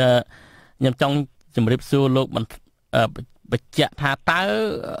នេះខ្ញុំចង់ជម្រាបសួរលោកបញ្ជាក់ថាតើ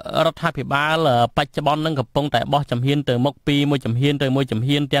រដ្ឋាភិបាលបច្ចុប្បន្ននឹងកំពុងតែបោះជំហានទៅមុខពីមួយជំហានទៅមួយជំ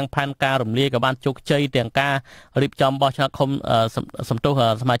ហានទាំងផែនការរំលាយក៏បានជោគជ័យទាំងការរៀបចំបោះឆ្នោតឃុំសំទោស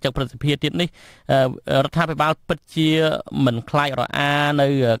សមាជិកប្រសិទ្ធភាពទៀតនេះរដ្ឋាភិបាលពិតជាមិនខ្លាចរអានៅ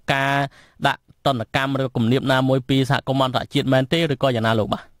ការដាក់ទណ្ឌកម្មឬគំនាបណាមួយពីសហគមន៍អន្តរជាតិមែនទេឬក៏យ៉ាងណាលោក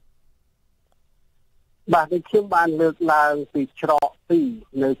បាទដូចខ្ញុំបានលើកឡើងពីច្រក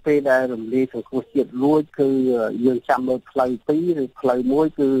2នៅពេលដែលរំលាយសង្គ្រោះជាតិរួចគឺយើងចាំមើលផ្លូវ2ឬផ្លូវ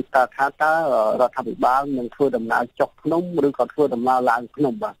1គឺតើរដ្ឋាភិបាលនឹងធ្វើដំណើរចុះភ្នំឬក៏ធ្វើដំណើរឡើងភ្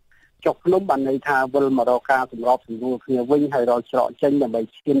នំបាទចុះភ្នំបានន័យថាវិលមករកការសម្របសម្រួលគ្នាវិញហើយរកច្រកចេញដើម្បី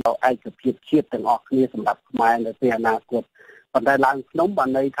ឈានដល់ឯកភាពជាតិទាំងអស់គ្នាសម្រាប់ខ្មែរនៅពេលអនាគតប៉ុន្តែឡើងភ្នំបាន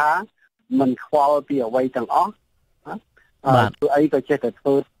ន័យថាមិនខ្វល់ពីអ្វីទាំងអស់ធ្វើអីក៏ចេះតែធ្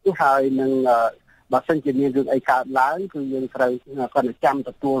វើហើយនឹងបើសិនជាមានរឿងអីកើតឡើងគឺយើងត្រូវគាត់ចាំទ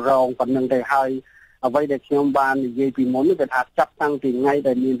ទួលរងប៉ុណ្្នឹងទេហើយអ្វីដែលខ្ញុំបាននិយាយពីមុនគឺថាចាប់តាំងពីថ្ងៃ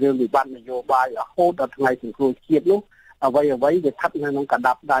ដែលមានរឿងវិបត្តិនយោបាយរហូតដល់ថ្ងៃសង្គ្រោះជាតិនោះអ្វីវាស្ថិតនៅក្នុងកណ្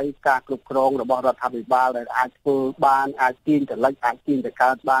ដាប់ដៃការគ្រប់គ្រងរបស់រដ្ឋាភិបាលដែលអាចធ្វើបានអាចទាញទៅលិចអាចទាញទៅ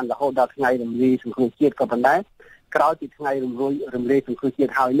កើតបានរហូតដល់ថ្ងៃរំលាយសង្គ្រោះជាតិក៏ប៉ុន្តែក្រោយពីថ្ងៃរំលាយសង្គ្រោះជា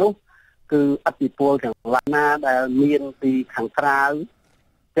តិហើយនោះគឺអធិពលទាំងឡាណាដែលមានពីខាងក្រៅ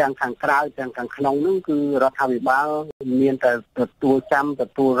ទាំងខាងក្រៅទាំងខាងក្នុងនោះគឺរដ្ឋាភិបាលមានតែទ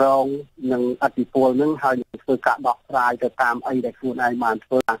ទួលរងនឹងអធិពលនឹងហើយធ្វើការដោះស្រាយទៅតាមអីដែលខ្លួនឯងបាន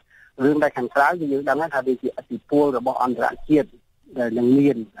ធ្វើរឿងដែលខាងក្រៅគឺយើងដឹងថាវាជាអធិពលរបស់អន្តរជាតិដែលនឹង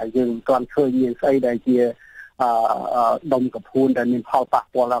មានហើយយើងមិនទាន់ឃើញមានស្អីដែលជាដុំកភួនដែលមានផលប៉ះ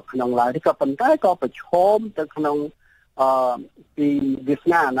ពាល់ដល់ក្នុងឡើយទេក៏ប៉ុន្តែក៏ប្រឈមទៅក្នុងពីវាស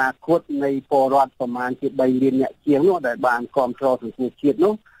នាអនាគតនៃពលរដ្ឋប្រមាណជា3លានអ្នកជាងនោះដែលបានគ្រប់គ្រងសង្គមជាតិ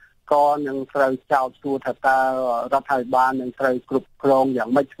នោះក៏នឹងត្រូវចោទសួរថាតើរដ្ឋាភិបាលនឹងត្រូវគ្រប់គ្រងយ៉ាង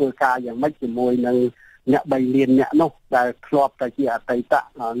ម៉េចធ្វើការយ៉ាងម៉េចជាមួយនឹងអ្នក3លានអ្នកនោះដែលធ្លាប់តែជាអតីត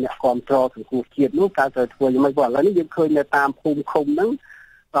អ្នកគ្រប់គ្រងសង្គមជាតិនោះតើត្រូវធ្វើយ៉ាងម៉េចព្រោះឥឡូវនេះយើងឃើញនៅតាមភូមិឃុំហ្នឹង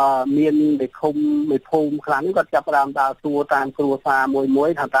មានមេឃុំមេភូមិខ្លះនេះគាត់ចាប់ផ្ដើមដើរសួរតាមគ្រួសារមួយ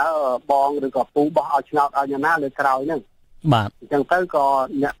ថាតើបងឬក៏ពូបោះឲ្យឆ្នោតឲ្យយ៉ាងណាលើក្រោយហ្នឹងបាទអញ្ចឹងទៅក៏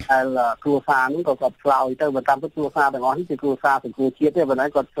អ្នកដែលគ្រួសារហ្នឹងក៏គាត់ឆ្លើយទៅបើតាមគ្រួសារទាំងអស់នេះជាគ្រួសារសង្គមជាតិទេប៉ុន្តែ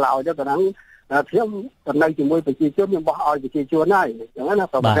គាត់ឆ្លើយទៅប៉ុណ្ណឹងខ្ញុំទៅនៅជាមួយប្រជាជនខ្ញុំបោះឲ្យប្រជាជនហើយអញ្ចឹងណា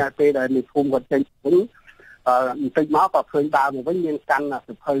ក៏តែពេលដែលមេភូមិគាត់ចេញវិញបន្តិចមកក៏ឃើញដើរមកវិញមានកាន់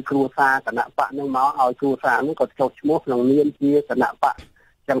សិភៅគ្រួសារគណៈបកហ្នឹងមកឲ្យគ្រួសារហ្នឹងគាត់ចុះឈ្មោះក្នុងនាមជាគណៈបក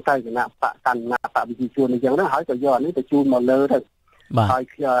ចឹងទៅគណៈបកកណ្ណាបកវិជាជនអញ្ចឹងទៅហើយក៏យកអានេះទៅជូនមកលើទៅ ហើយ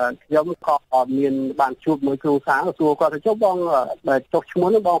ខ្ញុំក៏មានបានជួបមួយគ្រូសាស្ត្រសួរគាត់ថាចុះបងដែលចុះឈ្មោះ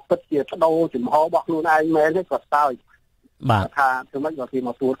នោះបងពិតជាបដូរចំហរបស់ខ្លួនឯងមែនទេគាត់សើចបាទថាធ្វើម៉េចបើគេម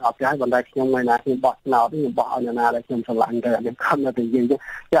កសួរអត់ទេហើយបណ្ដៃខ្ញុំថ្ងៃណាខ្ញុំបោះឆ្នោតខ្ញុំបោះឲ្យអ្នកណាដែលខ្ញុំស្រឡាញ់ទៅខ្ញុំខំនៅតែនិយាយ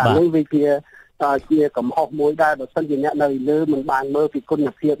ចាអានេះវាជាកំហុសមួយដែរបើសិនជាអ្នកនៅលើមិនបានមើលពីគុណ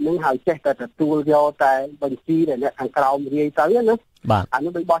ភាពនឹងហើយចេះតែទទួលយកតែបញ្ជីដែលអ្នកខាងក្រោមរាយទៅណាបាទអា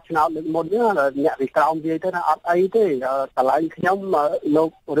នេះដូចបោះឆ្នោតលើកមុនអ្នកពីក្រោមរាយទៅថាអត់អីទេតម្លៃខ្ញុំលោក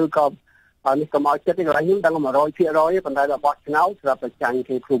ឬក៏នេះកុំឲ្យចិត្តទេកន្លែងខ្ញុំដឹង 100% ប៉ុន្តែដល់បោះឆ្នោតស្រាប់តែចាញ់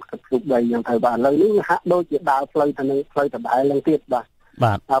គេគ្រប់ដីយ៉ាងទៅបាទឥឡូវនេះហាក់ដូចជាដើរផ្លូវទៅនឹងផ្លូវដដែលឡើងទៀតបាទ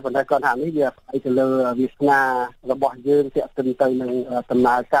ប៉ុន្តែគាត់ថានេះវាផ្អែកទៅលើវាសនារបស់យើងទាក់ទិនទៅនឹងដំ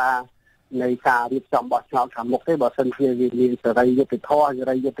ណើរការនៃការរៀបចំបោះឆ្នោតខាងមុខទេបើសិនជាវាមានសេរីយុត្តិធម៌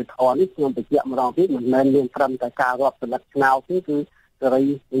នេះខ្ញុំបញ្ជាក់ម្ដងទៀតមិនមែនមានត្រឹមតែការរាប់សិលឹកឆ្នោតទេគឺសេរី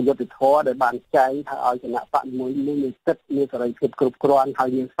យុត្តិធម៌ដែលបានចែងថាឲ្យគណៈបកមួយមានសិទ្ធិមានសេរីភាពគ្រប់គ្រាន់ហើយ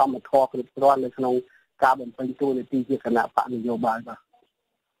មានសមធម៌គ្រប់គ្រាន់នៅក្នុងការបំពេញតួនាទីជាគណៈបកនយោបាយបាទ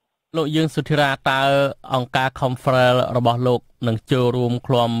លោកយើងសុធិរាតើអង្គការ Conference របស់លោកនឹងចូលរួម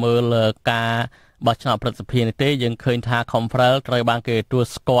ឃ្លាំមើលការបោះឆ្នោតប្រសិទ្ធភាពនេះទេយើងឃើញថា Conference ត្រូវបានគេទទួល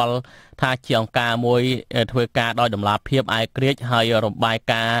ស្គាល់ថាជាអង្គការមួយធ្វើការដោយតម្លាភាពឯករាជ្យហើយរបាយ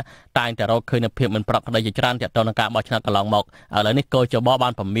ការណ៍តែងតែរកឃើញនូវភាពមិនប្រក្រតីជាច្រើនទាក់ទងនឹងការបោះឆ្នោតកន្លងមកឥឡូវនេះកោចបបា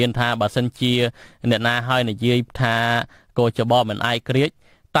នពមៀនថាបើសិនជាអ្នកណាហើយនិយាយថាកោចបមិនឯករាជ្យ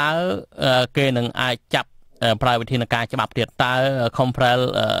តើគេនឹងអាចចាប់ប្រើវិធានការច្បាប់ទៀតតើ Conference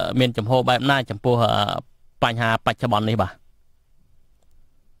មានចំហបែបណាចំពោះបញ្ហាបច្ចុប្បន្ននេះបាទ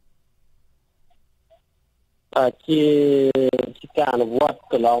ជាការអនុវត្ត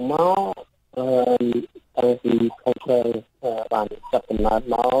កន្លងមកតាំងពី Conference បានចាប់ដំណើរ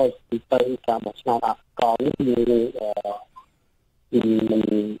មកពីទៅការបោះឆ្នោតអសកលនេះគឺมัน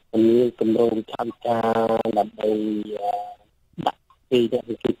មានគម្រោងឆន្ទការដើម្បីដាក់ពីអ្នក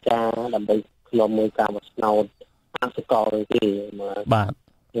វិជាការដើម្បីឃ្លាំមើលការបោះឆ្នោតអសកលទេបាទ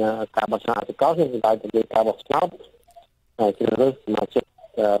ការបោះឆ្នោតអសកលគឺសម្រាប់ទៅការបោះឆ្នោតហើយជ្រើសរើសសមាជិក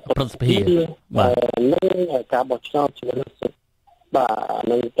ប្រសិទ្ធភាពបាទនឹងការបោះឆ្នោតជ្រើសរើសបាទ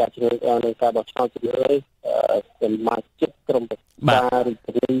នឹងការជ្រើសរើសនៅការបោះឆ្នោតជ្រើសរើសសមាជិកក្រុមប្រឹក្សាឬ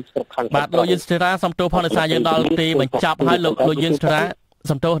ទីស្រុកខាងបាទលោកយិនស្រាសំទោសផងដោយសារយើងដល់ទីបញ្ចប់ហើយលោកយិនស្រា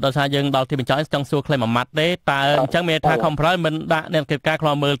សំទោសដោយសារយើងដល់ទីបញ្ចប់ចង់សួរខ្លីមួយម៉ាត់ទេតើអញ្ចឹងមានថា Conference មិនដាក់អ្នកកិច្ចការឃ្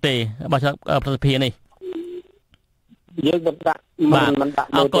លាំមើលទេបោះឆ្នោតប្រសិទ្ធភាពនេះយើងមិនដាក់មិនដាក់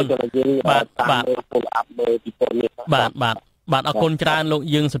អរគុណយើងតាមពលអាប់មើលពីពលនេះបាទអរគុណច្រើនលោក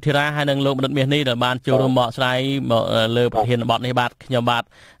យើងសុធិរាហើយនិងលោកមនិតមាសនេះដែលបានចូលរួមបកស្រាយមកលើប្រធានបទនេះបាទខ្ញុំបាទ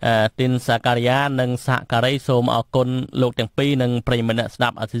ទីនសាការីយ៉ានិងសហការីសូមអរគុណលោកទាំងពីរនិងប្រិយមិត្តអ្នកស្ដា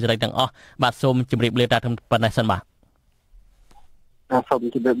ប់អសិរ័យទាំងអស់បាទសូមជម្រាបលាតែប៉ុណ្ណេះសិនបាទសូម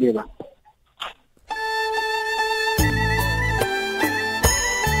ជម្រាបលាបាទ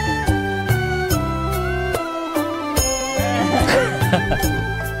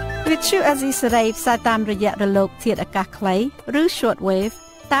វិទ្យុអាស៊ីសេរីផ្សាយតាមរយៈរលកធាតុអាកាសខ្លីឬ short wave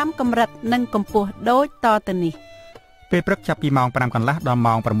តាមកម្រិតនិងកម្ពស់ដូចតទៅនេះពេលព្រឹកចាប់ពីម៉ោង 5 កន្លះដល់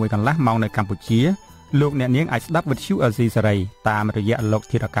ម៉ោង 6 កន្លះម៉ោងនៅកម្ពុជាលោកអ្នកនាងអាចស្ដាប់វិទ្យុអាស៊ីសេរីតាមរយៈរលក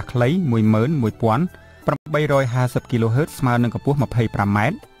ធាតុអាកាសខ្លី 11850 kHz ស្មើនឹងកម្ពស់ 25m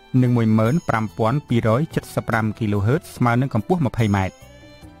និង 15275 kHz ស្មើនឹងកម្ពស់ 20m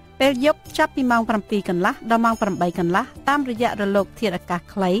ពេលយប់ចាប់ពីម៉ោង 7 កន្លះដល់ម៉ោង 8 កន្លះតាមរយៈរលកធាតុអាកាស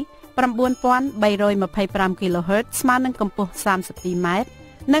ខ្លី 9325 kHz ស្មើនឹងកម្ពស់ 32m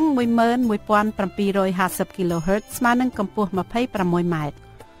និង 11750 kHz ស្មើនឹងកម្ពស់ 26m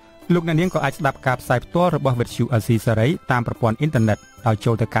លោកអ្នកនាងក៏អាចស្ដាប់ការផ្សាយផ្ទាល់របស់វិទ្យុអាស៊ីសេរីតាមប្រព័ន្ធអ៊ីនធឺណិតដោយ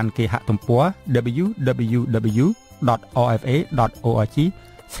ចូលទៅកាន់គេហទំព័រ www.rfa.org/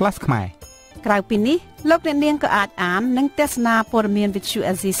 ខ្មែរក្រៅពីនេះលោកអ្នកនាងក៏អាចអាននិងទស្សនាព័ត៌មានវិទ្យុ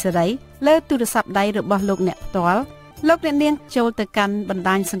អាស៊ីសេរីលើទូរស័ព្ទដៃរបស់លោកអ្នកផ្ទាល់លោកអ្នកនាងចូលទៅកាន់បណ្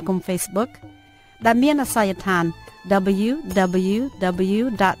ដាញសង្គម Facebook ដែលមានអាសយដ្ឋាន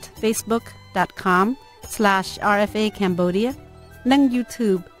www.facebook.com/RFA Cambodia និង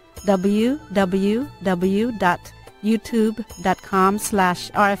YouTube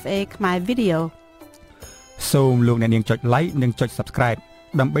www.youtube.com/RFA Khmer Video សូមលោកអ្នកនាងចុច like និងចុច subscribe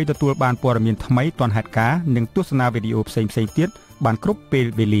ដើម្បីទទួលបានព័ត៌មានថ្មីទាន់ហេតុការណ៍និងទស្សនាវីដេអូផ្សេងៗទៀតបានគ្រប់ពេល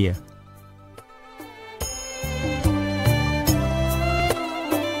វេលា